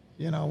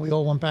 We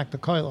all went back to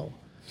Kylo,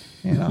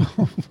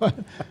 but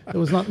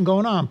there was nothing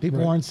going on. People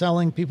weren't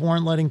selling. People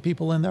weren't letting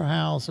people in their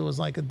house. It was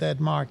like a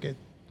dead market.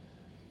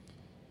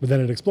 But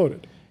then it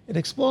exploded. It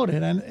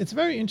exploded. And it's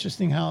very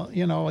interesting how,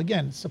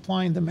 again,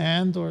 supply and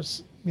demand or,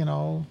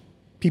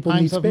 people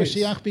need times of space.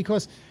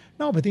 Mashiach,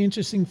 but the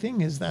interesting thing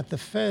is that the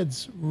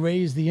feds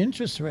raised the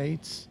interest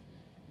rates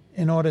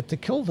in order to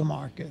kill the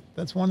market.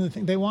 That's one of the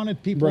things. They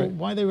wanted people,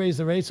 why they raised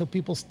the rates, so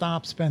people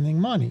stop spending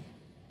money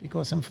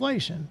because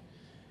inflation.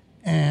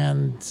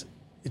 And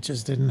it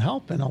just didn't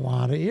help in a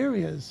lot of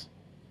areas.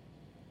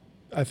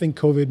 I think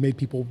COVID made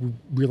people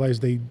realize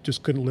they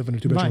just couldn't live in a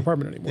 2-bedroom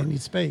apartment anymore. They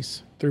need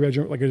space.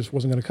 3-bedroom, like it just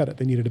wasn't going to cut it.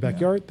 They needed a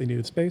backyard. They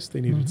needed space.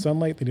 They needed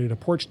sunlight. They needed a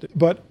porch.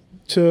 But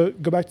to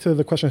go back to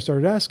the question I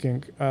started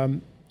asking,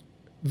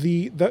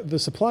 the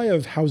supply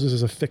of houses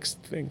is a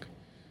fixed thing.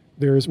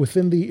 There's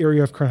within the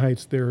area of Crown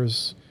Heights,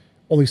 there's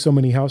only so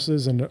many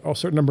houses, and a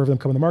certain number of them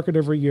come on the market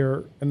every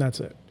year, and that's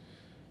it.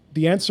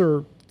 The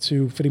answer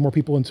to fitting more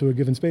people into a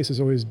given space is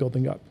always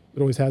building up. It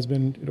always has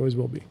been. It always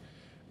will be.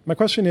 My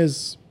question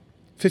is,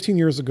 15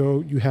 years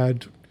ago, you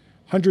had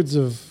hundreds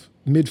of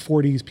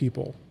mid-40s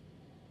people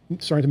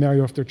starting to marry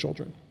off their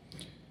children.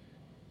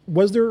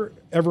 Was there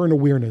ever an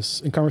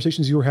awareness in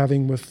conversations you were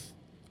having with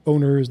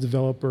owners,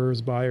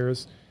 developers,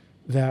 buyers,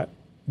 that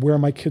where are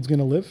my kids going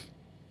to live?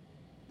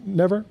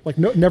 Never? Like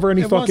never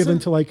any thought given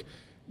to like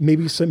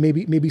maybe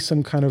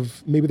some kind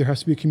of, maybe there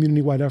has to be a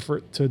community-wide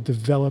effort to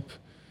develop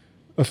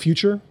a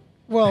future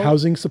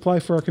housing supply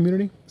for our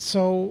community?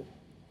 So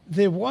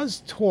there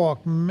was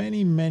talk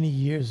many, many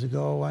years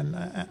ago, and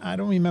I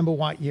don't remember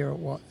what year it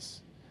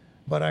was,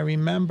 but I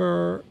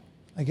remember,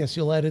 I guess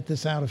you'll edit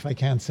this out if I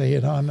can't say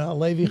it, on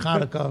Levi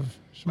Kharikov,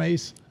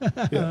 Shmeis.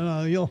 I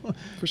don't know,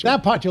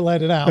 that part you'll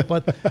edit out,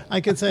 but I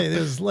could say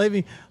there's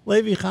Levi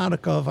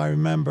Kharikov, I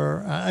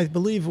remember, I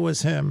believe it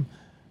was him.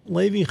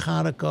 Levi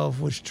Kharikov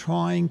was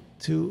trying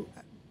to,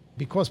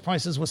 because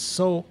prices were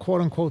so, quote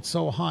unquote,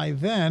 so high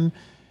then,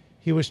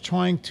 he was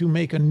trying to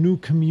make a new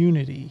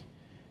community.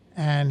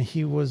 And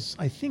he was,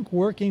 I think,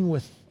 working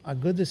with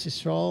Agudas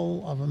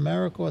Yisrael of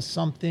America or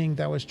something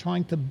that was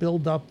trying to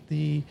build up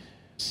the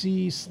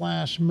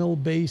Sea/Mill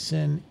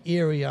Basin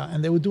area.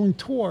 And they were doing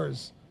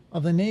tours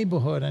of the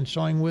neighborhood and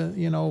showing where,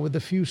 where the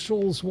few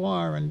shuls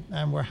were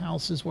and where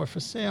houses were for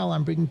sale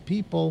and bringing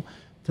people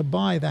to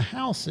buy the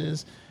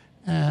houses.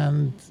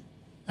 And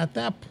at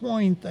that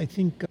point, I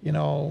think,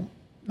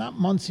 not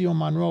Monsey or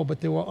Monroe, but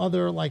there were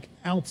other like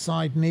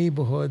outside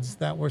neighborhoods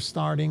that were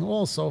starting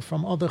also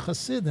from other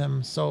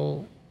Hasidim.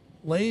 So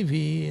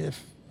Levi,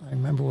 if I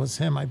remember it was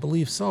him, I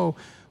believe so,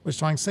 was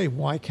trying to say,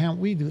 why can't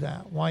we do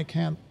that? Why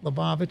can't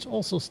Lubavitch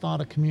also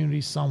start a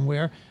community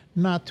somewhere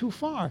not too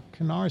far?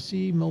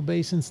 Canarsie, Mill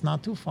Basin's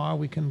not too far.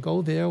 We can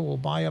go there. We'll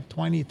buy up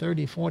 20,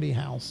 30, 40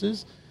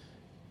 houses,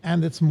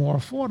 and it's more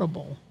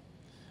affordable.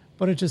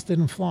 But it just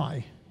didn't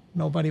fly.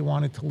 Nobody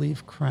wanted to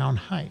leave Crown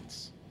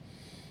Heights.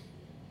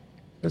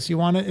 Because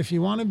if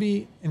you want to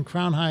be in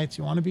Crown Heights,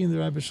 you want to be in the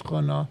Rebbe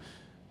Shchona,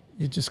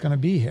 you're just going to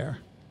be here.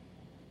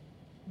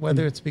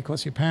 Whether it's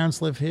because your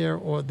parents live here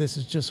or this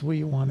is just where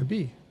you want to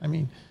be. I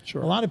mean, a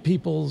lot of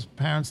people's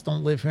parents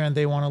don't live here and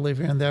they want to live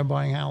here and they're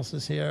buying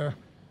houses here.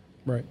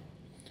 Right.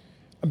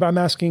 But I'm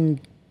asking,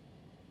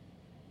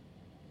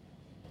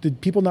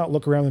 did people not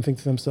look around and think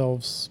to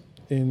themselves,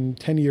 in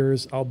 10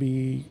 years, I'll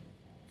be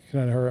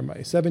in my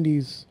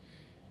 70s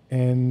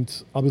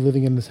and I'll be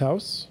living in this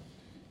house?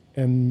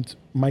 And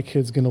my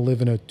kid's going to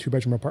live in a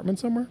 2-bedroom apartment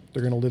somewhere.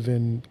 They're going to live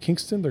in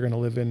Kingston. They're going to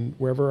live in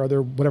whatever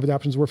the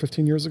options were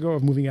 15 years ago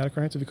of moving out of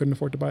Crown Heights if you couldn't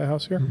afford to buy a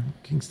house here.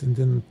 Kingston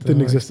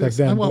didn't exist back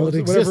then. Well, it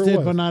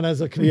existed, but not as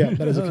a community. Yeah,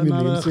 not as a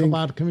community. Not a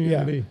Chabad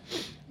community. Yeah.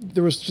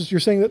 There was just, you're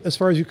saying that as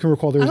far as you can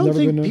recall, there's never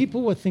been. I don't think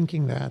people were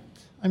thinking that.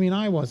 I mean,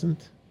 I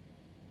wasn't.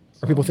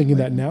 Are people thinking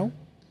that now?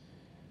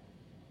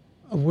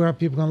 Where are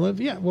people going to live?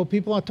 Yeah, well,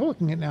 people are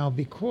talking it now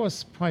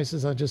because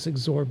prices are just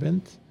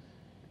exorbitant.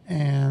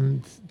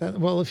 And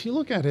if you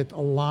look at it, a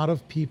lot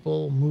of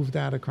people moved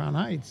out of Crown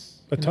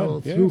Heights through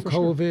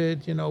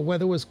COVID, sure.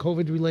 Whether it was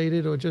COVID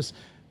related or just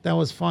that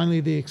was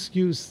finally the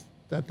excuse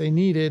that they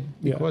needed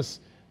because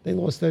they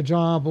lost their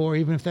job, or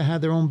even if they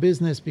had their own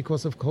business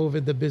because of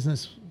COVID, the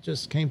business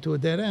just came to a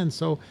dead end.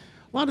 So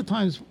a lot of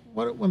times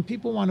when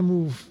people want to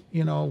move,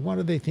 what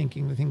are they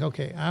thinking? They think,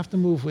 okay, I have to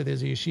move where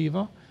there's a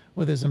yeshiva,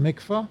 where there's a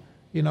mikveh,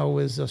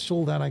 there's a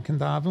shul that I can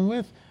daven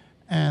with,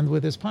 and where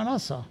there's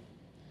parnasa.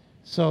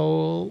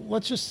 So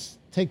let's just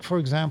take, for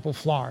example,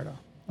 Florida.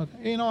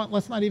 Okay, you know what?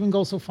 Let's not even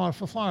go so far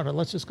for Florida.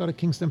 Let's just go to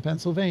Kingston,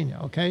 Pennsylvania,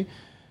 okay?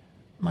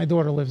 My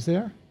daughter lives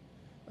there.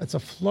 It's a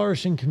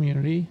flourishing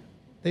community.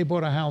 They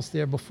bought a house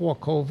there before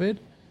COVID.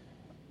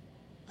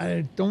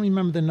 I don't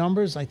remember the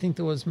numbers. I think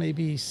there was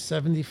maybe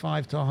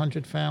 75 to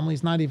 100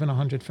 families, not even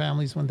 100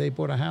 families when they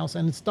bought a house,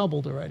 and it's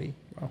doubled already,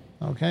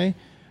 okay?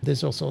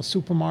 There's also a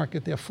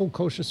supermarket there, full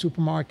kosher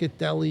supermarket,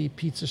 deli,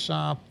 pizza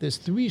shop. There's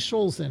 3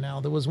 shuls there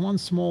now. There was one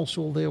small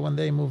shul there when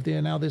they moved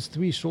there. Now there's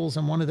 3 shuls,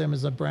 and one of them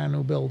is a brand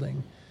new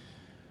building.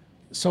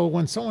 So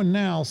when someone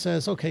now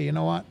says, okay, you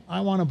know what?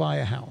 I want to buy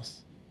a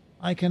house.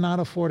 I cannot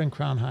afford in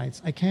Crown Heights.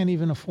 I can't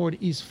even afford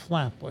East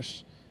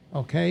Flatbush,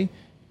 okay?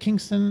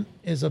 Kingston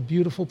is a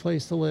beautiful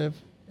place to live.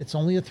 It's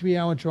only a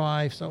 3-hour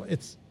drive, so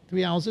it's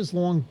 3 hours is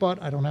long,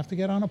 but I don't have to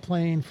get on a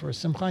plane. For a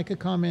simcha, I could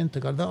come in. To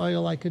go to the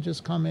oil, I could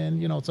just come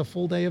in. It's a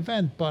full-day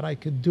event, but I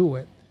could do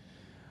it.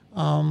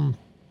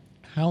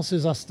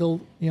 Houses are still,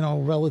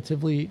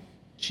 relatively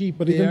cheap.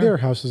 But even their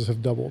houses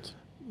have doubled.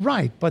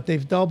 Right, but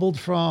they've doubled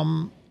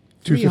from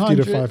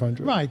 250 to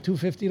 500. Right,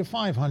 250 to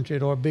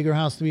 500, or a bigger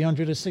house,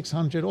 300 to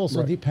 600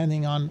 also,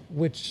 depending on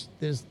which,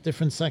 there's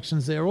different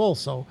sections there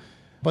also.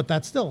 But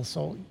that's still,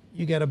 so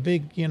you get a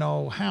big,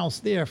 house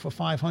there for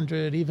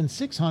 500, even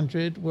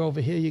 600, where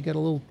over here you get a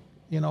little,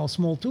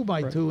 small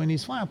 2x2 in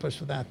East Flatbush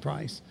for that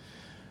price.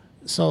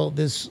 So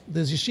there's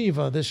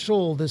yeshiva, there's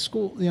shul, there's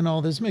school,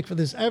 there's mikveh,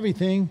 there's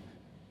everything.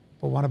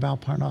 But what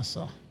about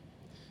Parnassa?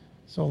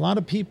 So a lot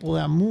of people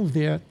that move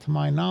there, to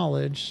my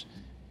knowledge,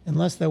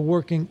 unless they're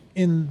working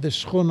in the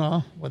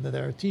shchuna, whether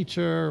they're a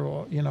teacher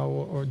or,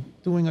 or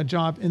doing a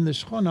job in the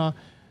shchuna,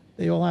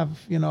 they all have,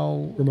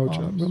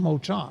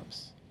 remote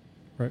jobs.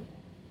 Right.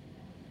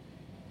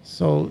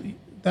 So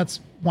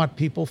that's what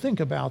people think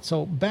about.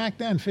 So back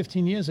then,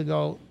 15 years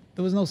ago,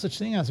 there was no such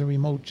thing as a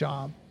remote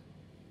job.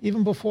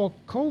 Even before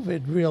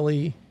COVID,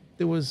 really,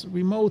 there was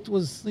remote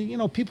was,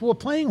 people were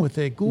playing with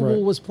it.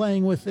 Google was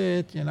playing with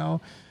it,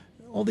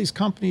 All these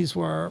companies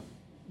were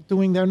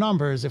doing their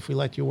numbers. If we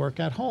let you work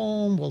at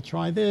home, we'll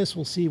try this.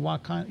 We'll see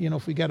what kind,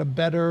 if we get a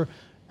better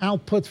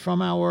output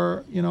from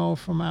our,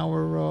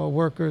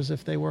 workers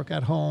if they work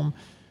at home.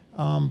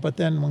 But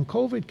then when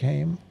COVID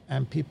came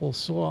and people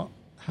saw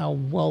how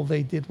well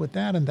they did with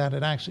that, and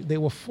that they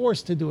were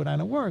forced to do it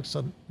and it worked.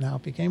 So now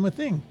it became a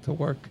thing to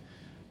work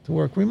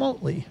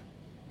remotely.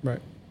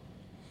 Right.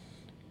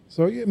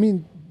 So, I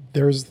mean,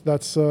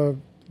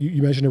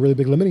 you mentioned a really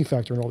big limiting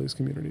factor in all these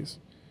communities.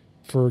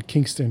 For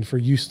Kingston, for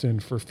Houston,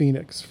 for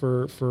Phoenix,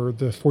 for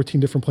the 14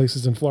 different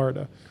places in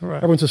Florida. Correct.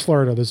 Everyone says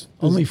Florida. There's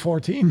only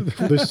 14.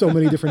 There's so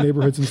many different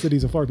neighborhoods and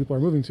cities in Florida people are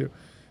moving to.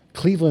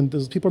 Cleveland,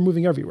 people are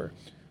moving everywhere.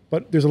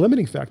 But there's a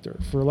limiting factor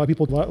for a lot of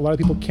people. A lot of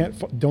people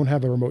don't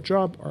have a remote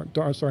job,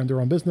 aren't starting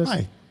their own business.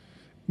 Right.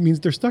 It means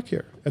they're stuck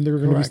here, and they're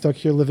going to be stuck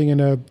here living in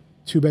a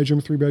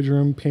 2-bedroom,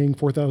 3-bedroom, paying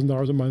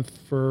 $4,000 a month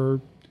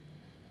for.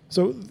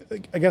 So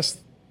I guess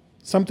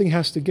something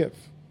has to give,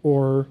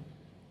 or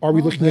are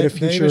we looking at a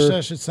future?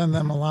 David should send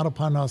them a lot of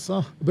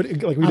parnassa. But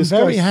like we I'm discussed,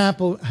 very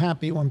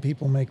happy when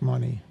people make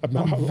money.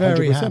 I'm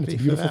very happy. It's a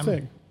beautiful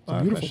thing. It's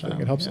a beautiful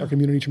thing. It helps our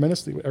community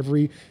tremendously.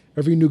 Every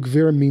new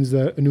gvira means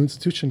that a new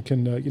institution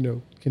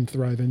can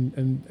thrive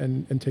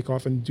and take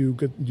off and do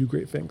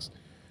great things.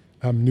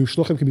 New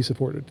shluchim can be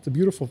supported. It's a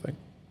beautiful thing.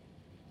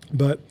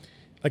 But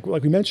like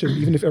we mentioned,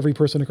 even if every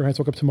person in Crown Heights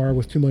woke up tomorrow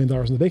with $2 million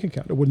in the bank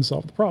account, it wouldn't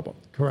solve the problem.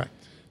 Correct.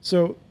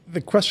 So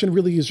the question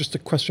really is just a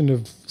question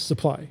of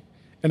supply.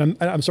 And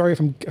I'm sorry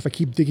if I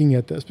keep digging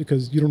at this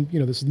because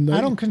this is not.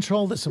 I don't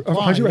control the supply.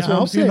 I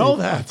hope you know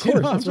that. Of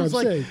course, I'm just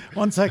like,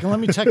 1 second, let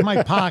me check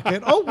my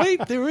pocket. Oh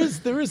wait, there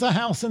is a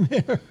house in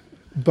there.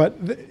 But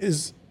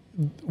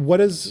what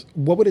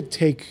would it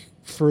take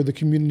for the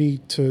community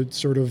to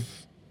sort of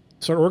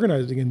start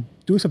organizing and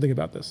doing something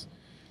about this?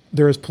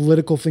 There's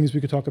political things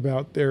we could talk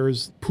about.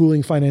 There's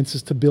pooling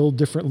finances to build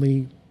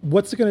differently.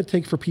 What's it going to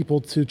take for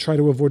people to try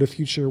to avoid a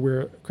future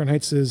where Crown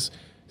Heights is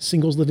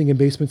singles living in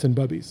basements and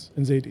bubbies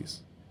and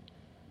Zadis?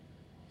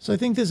 So I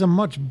think there's a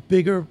much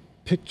bigger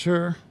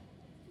picture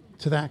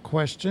to that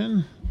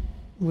question,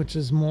 which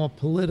is more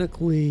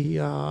politically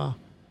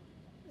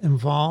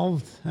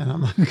involved, and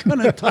I'm not going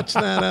to touch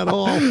that at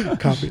all.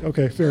 Copy.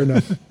 Okay, fair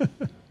enough.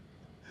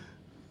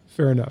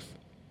 Fair enough.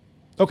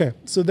 Okay,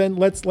 so then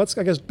let's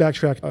I guess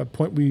backtrack a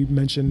point we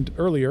mentioned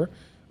earlier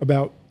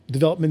about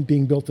development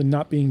being built and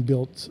not being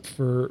built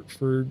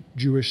for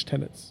Jewish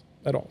tenants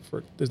at all.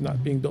 There's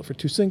not being built for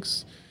 2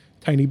 sinks,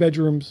 tiny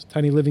bedrooms,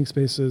 tiny living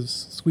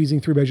spaces, squeezing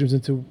 3 bedrooms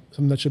into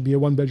something that should be a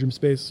 1-bedroom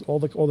space. All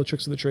the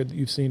tricks of the trade that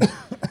you've seen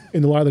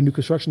in a lot of the new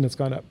construction that's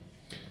gone up.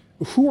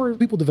 Who are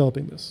people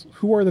developing this?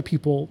 Who are the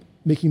people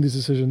making these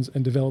decisions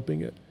and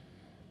developing it?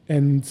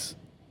 And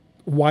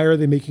why are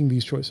they making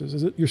these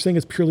choices? You're saying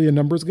it's purely a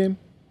numbers game?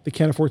 They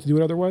can't afford to do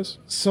it otherwise?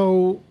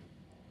 So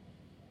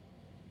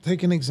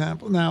take an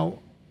example. Now,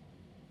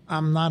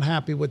 I'm not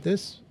happy with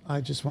this.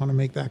 I just want to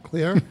make that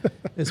clear.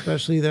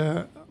 Especially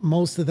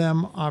most of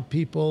them are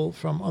people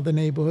from other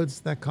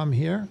neighborhoods that come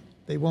here.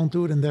 They won't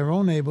do it in their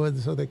own neighborhood,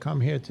 so they come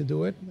here to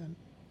do it.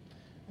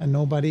 And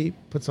nobody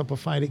puts up a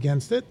fight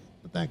against it.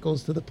 But that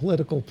goes to the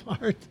political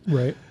part.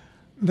 Right.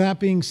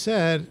 That being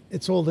said,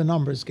 it's all the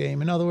numbers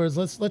game. In other words,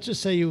 let's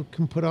just say you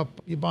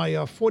buy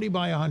a 40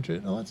 by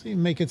 100. Let's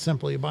even make it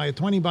simple. You buy a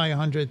 20 by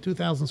 100,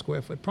 2,000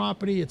 square foot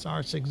property. It's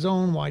R6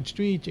 zone, wide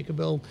street. You could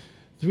build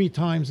 3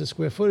 times the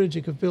square footage.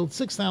 You could build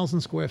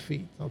 6,000 square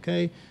feet.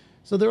 Okay.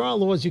 So there are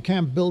laws. You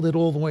can't build it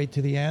all the way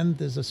to the end.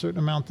 There's a certain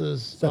amount of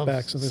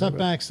setbacks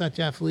that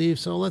you have to leave.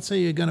 So let's say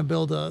you're going to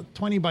build a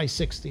 20 by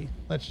 60.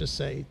 Let's just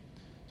say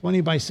 20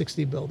 by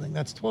 60 building.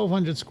 That's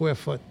 1,200 square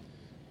foot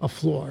a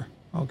floor.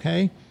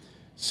 Okay.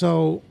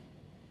 So,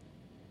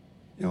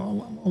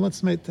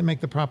 let's make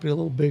the property a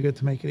little bigger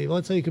to make it even.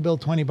 Let's say you could build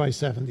 20 by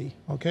 70,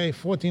 okay?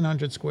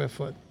 1,400 square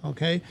foot,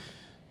 okay?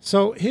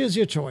 So here's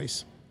your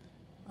choice.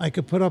 I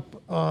could put up,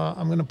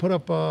 I'm going to put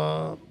up,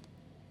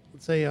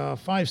 let's say a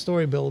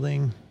 5-story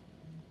building.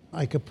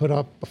 I could put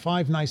up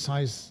 5 nice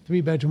size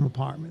 3-bedroom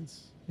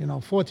apartments,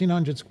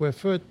 1,400 square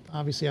foot.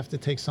 Obviously, you have to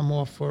take some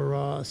off for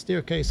a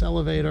staircase,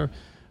 elevator.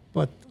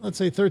 But let's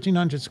say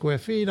 1,300 square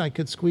feet, I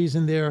could squeeze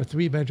in there a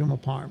 3-bedroom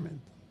apartment.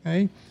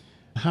 Okay,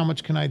 how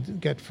much can I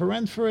get for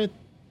rent for it?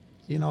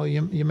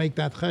 You make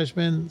that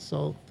cheshbon.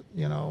 So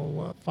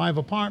 5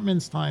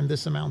 apartments times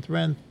this amount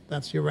rent.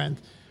 That's your rent.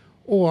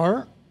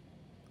 Or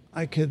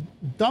I could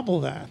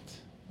double that.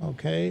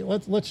 Okay,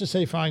 let's just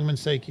say, for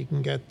argument's sake, you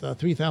can get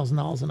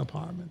 $3,000 an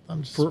apartment.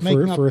 I'm just for a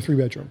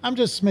 3-bedroom. I'm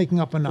just making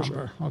up a number.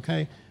 Sure.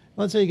 Okay,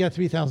 let's say you get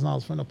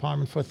 $3,000 for an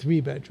apartment for a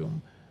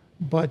 3-bedroom,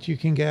 but you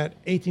can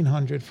get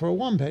 $1,800 for a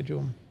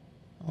 1-bedroom.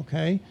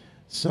 Okay,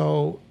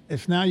 so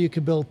if now you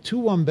could build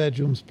 2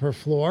 1-bedrooms per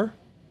floor,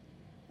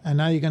 and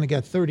now you're going to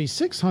get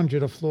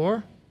 $3,600 a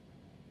floor,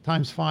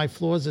 times 5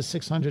 floors is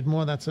 $600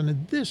 more. That's an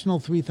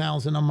additional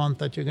 $3,000 a month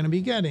that you're going to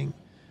be getting.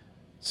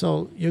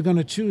 So you're going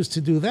to choose to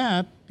do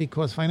that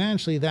because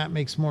financially that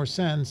makes more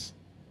sense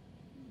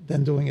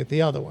than doing it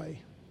the other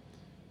way.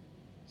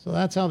 So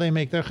that's how they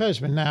make their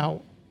cheshbon.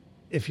 Now,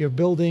 if you're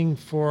building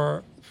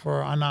for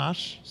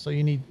anash, so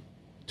you need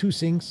 2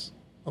 sinks,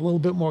 a little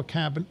bit more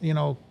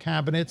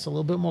cabinets, a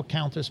little bit more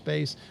counter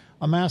space,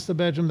 a master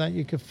bedroom that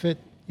you could fit,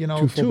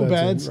 2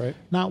 beds, right.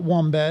 Not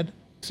 1 bed.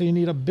 So you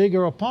need a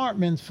bigger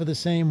apartment for the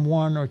same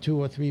 1 or 2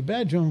 or 3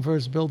 bedroom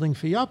versus building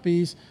for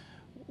yuppies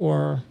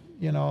or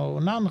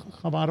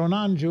non-Chabad or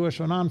non-Jewish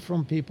or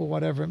non-Frum people,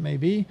 whatever it may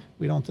be.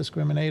 We don't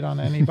discriminate on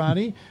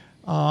anybody.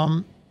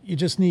 You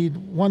just need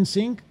 1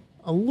 sink,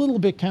 a little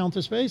bit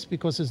counter space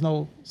because there's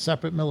no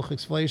separate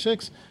milchiks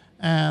fleishiks,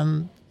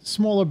 and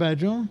smaller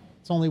bedroom.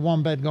 It's only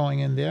 1 bed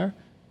going in there.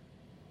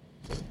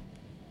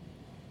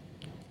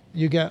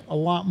 You get a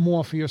lot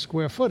more for your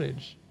square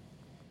footage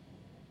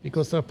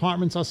because the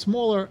apartments are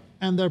smaller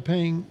and they're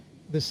paying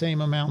the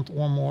same amount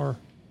or more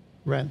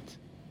rent.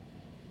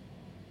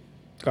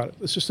 Got it.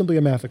 It's just simply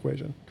a math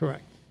equation.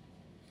 Correct.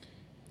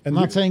 And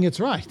I'm not saying it's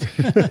right,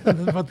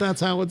 but that's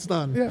how it's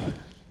done. Yeah.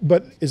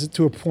 But is it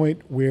to a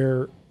point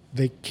where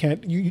they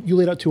can't, you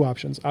laid out 2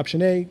 options.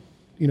 Option A,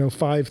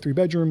 5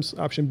 3-bedrooms.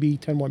 Option B,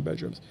 10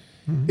 1-bedrooms.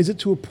 Mm-hmm. Is it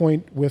to a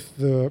point with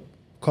the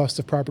cost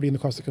of property and the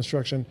cost of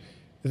construction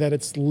that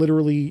it's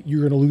literally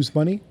you're going to lose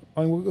money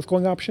with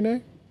going option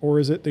A? Or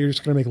is it that you're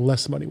just going to make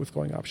less money with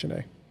going option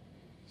A?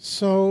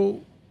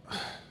 So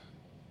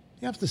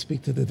you have to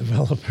speak to the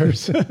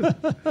developers.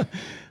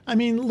 I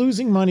mean,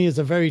 losing money is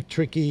a very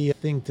tricky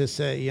thing to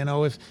say.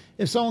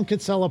 If someone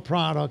could sell a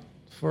product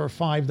for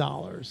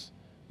 $5,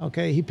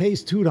 okay, he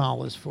pays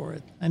 $2 for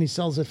it and he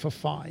sells it for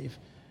 $5.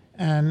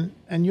 And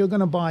you're going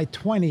to buy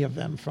 20 of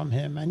them from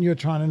him and you're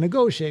trying to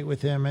negotiate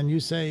with him and you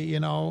say,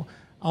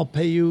 I'll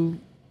pay you,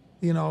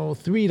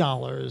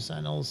 $3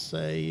 and he'll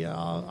say,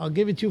 I'll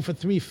give it to you for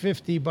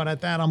 $3.50, but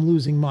at that I'm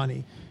losing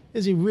money.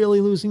 Is he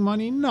really losing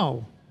money?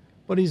 No,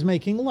 but he's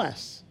making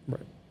less.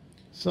 Right.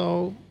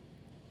 So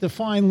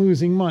define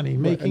losing money.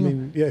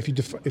 Making. Right.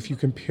 If you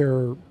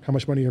compare how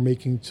much money you're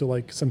making to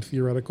like some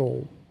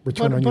theoretical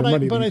return on your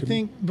money.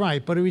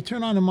 But a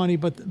return on the money,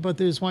 but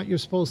there's what you're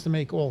supposed to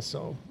make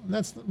also. And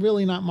that's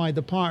really not my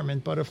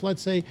department. But if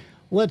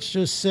let's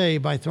just say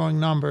by throwing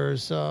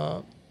numbers,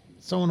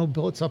 someone who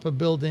builds up a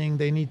building,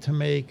 they need to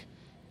make,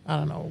 I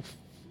don't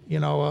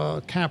know,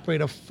 a cap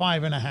rate of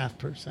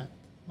 5.5%.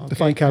 Okay?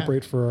 Define cap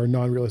rate for our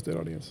non-real estate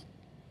audience.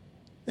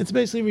 It's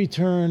basically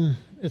return.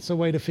 It's a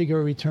way to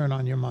figure a return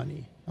on your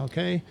money.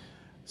 Okay,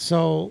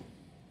 so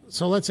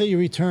let's say your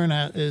return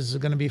is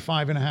going to be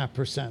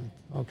 5.5%.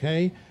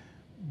 Okay,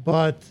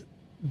 but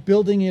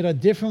building it a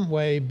different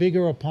way,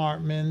 bigger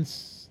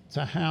apartments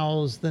to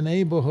house the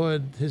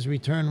neighborhood, his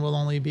return will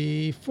only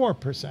be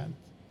 4%.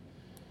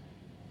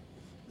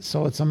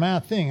 So it's a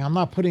math thing. I'm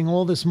not putting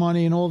all this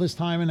money and all this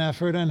time and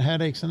effort and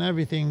headaches and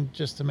everything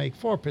just to make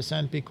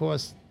 4%,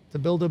 because to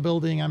build a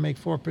building, I make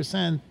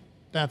 4%.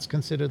 That's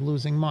considered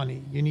losing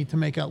money. You need to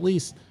make at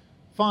least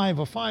 5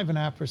 or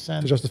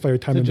 5.5% to justify your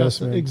time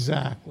investment.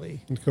 Exactly.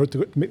 And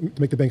to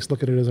make the banks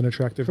look at it as an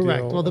attractive deal.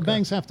 Correct. Well, the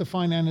banks have to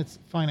finance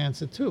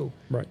it too.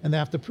 Right. And they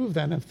have to prove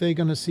that. And if they're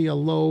going to see a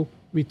low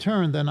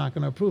return, they're not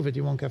going to approve it.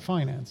 You won't get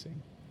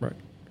financing. Right.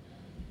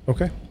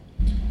 Okay.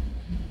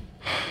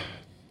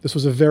 This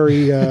was a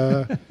very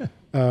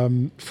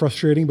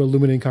frustrating but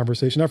illuminating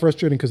conversation. Not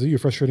frustrating because of you,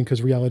 frustrating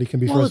because reality can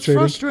be frustrating.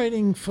 Well, it's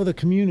frustrating for the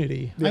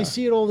community. Yeah. I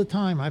see it all the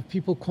time. I have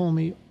people call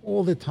me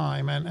all the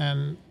time,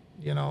 and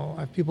I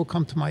have people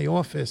come to my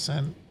office,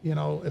 and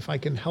if I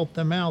can help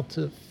them out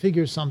to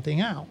figure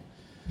something out.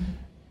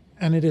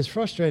 And it is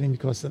frustrating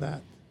because of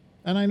that.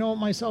 And I know it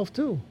myself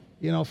too.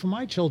 For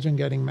my children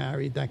getting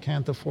married that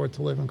can't afford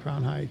to live in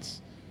Crown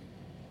Heights.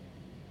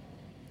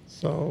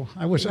 So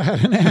I wish I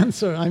had an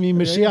answer. I mean,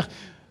 Mashiach,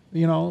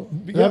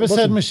 Rebbe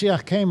said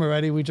Mashiach came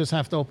already. We just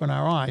have to open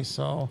our eyes.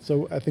 So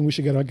I think we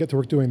should get to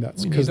work doing that.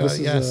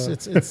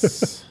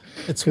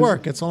 It's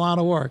work. It's a lot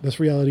of work.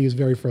 This reality is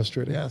very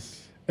frustrating. Yes.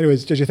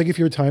 Anyways, JJ, thank you for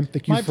your time.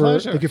 Thank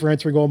you for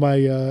answering all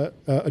my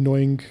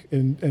annoying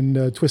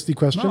and twisty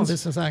questions. No,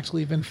 this has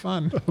actually been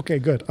fun. Okay,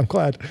 good. I'm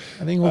glad.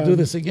 I think we'll do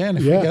this again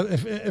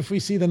if we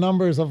see the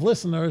numbers of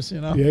listeners.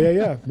 Yeah.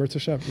 Mirz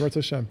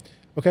Hashem.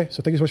 Okay,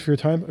 so thank you so much for your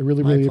time. I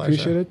really, really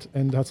appreciate it.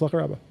 And Hatzlacha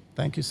Rabbah.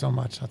 Thank you so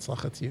much.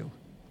 Hatzlacha to you.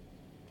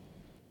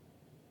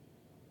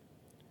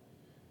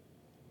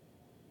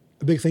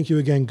 A big thank you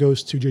again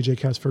goes to JJ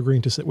Katz for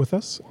agreeing to sit with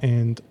us.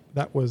 And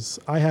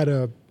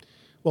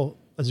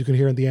as you can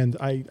hear at the end,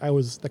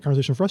 that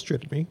conversation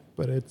frustrated me,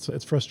 but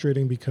it's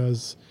frustrating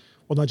because,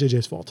 well, not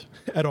JJ's fault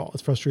at all.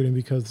 It's frustrating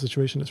because the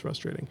situation is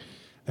frustrating.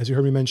 As you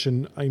heard me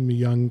mention, I'm a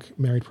young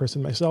married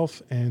person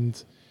myself,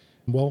 and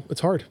well,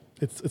 it's hard.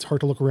 It's hard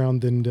to look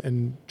around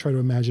and try to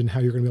imagine how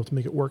you're going to be able to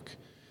make it work,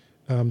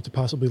 to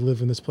possibly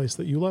live in this place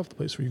that you love, the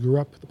place where you grew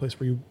up, the place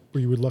where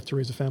you would love to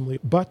raise a family.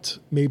 But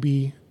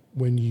maybe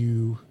when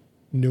you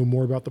know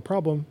more about the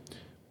problem,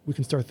 we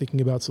can start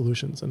thinking about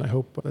solutions. And I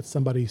hope that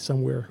somebody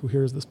somewhere who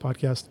hears this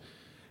podcast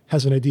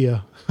has an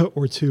idea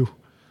or two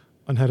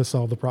on how to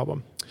solve the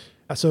problem.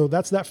 So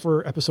that's that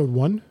for episode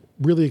 1.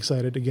 Really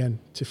excited, again,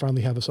 to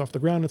finally have this off the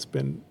ground. It's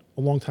been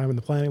a long time in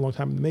the planning, a long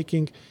time in the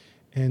making.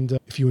 And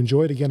if you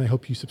enjoyed, again, I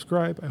hope you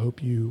subscribe. I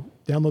hope you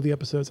download the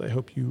episodes. I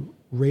hope you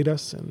rate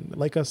us and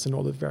like us in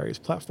all the various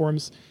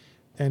platforms.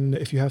 And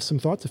if you have some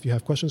thoughts, if you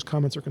have questions,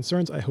 comments, or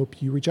concerns, I hope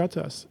you reach out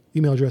to us.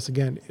 Email address,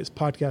 again, is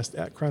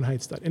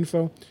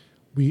podcast@crownheights.info.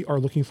 We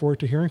are looking forward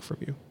to hearing from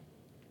you.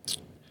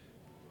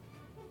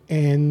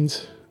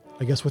 And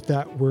I guess with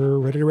that, we're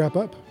ready to wrap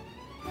up.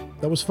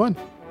 That was fun.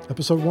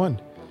 Episode 1.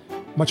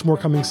 Much more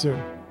coming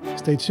soon.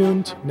 Stay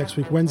tuned. Next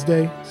week,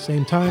 Wednesday,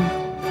 same time.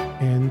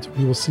 And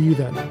we will see you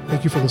then.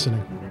 Thank you for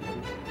listening.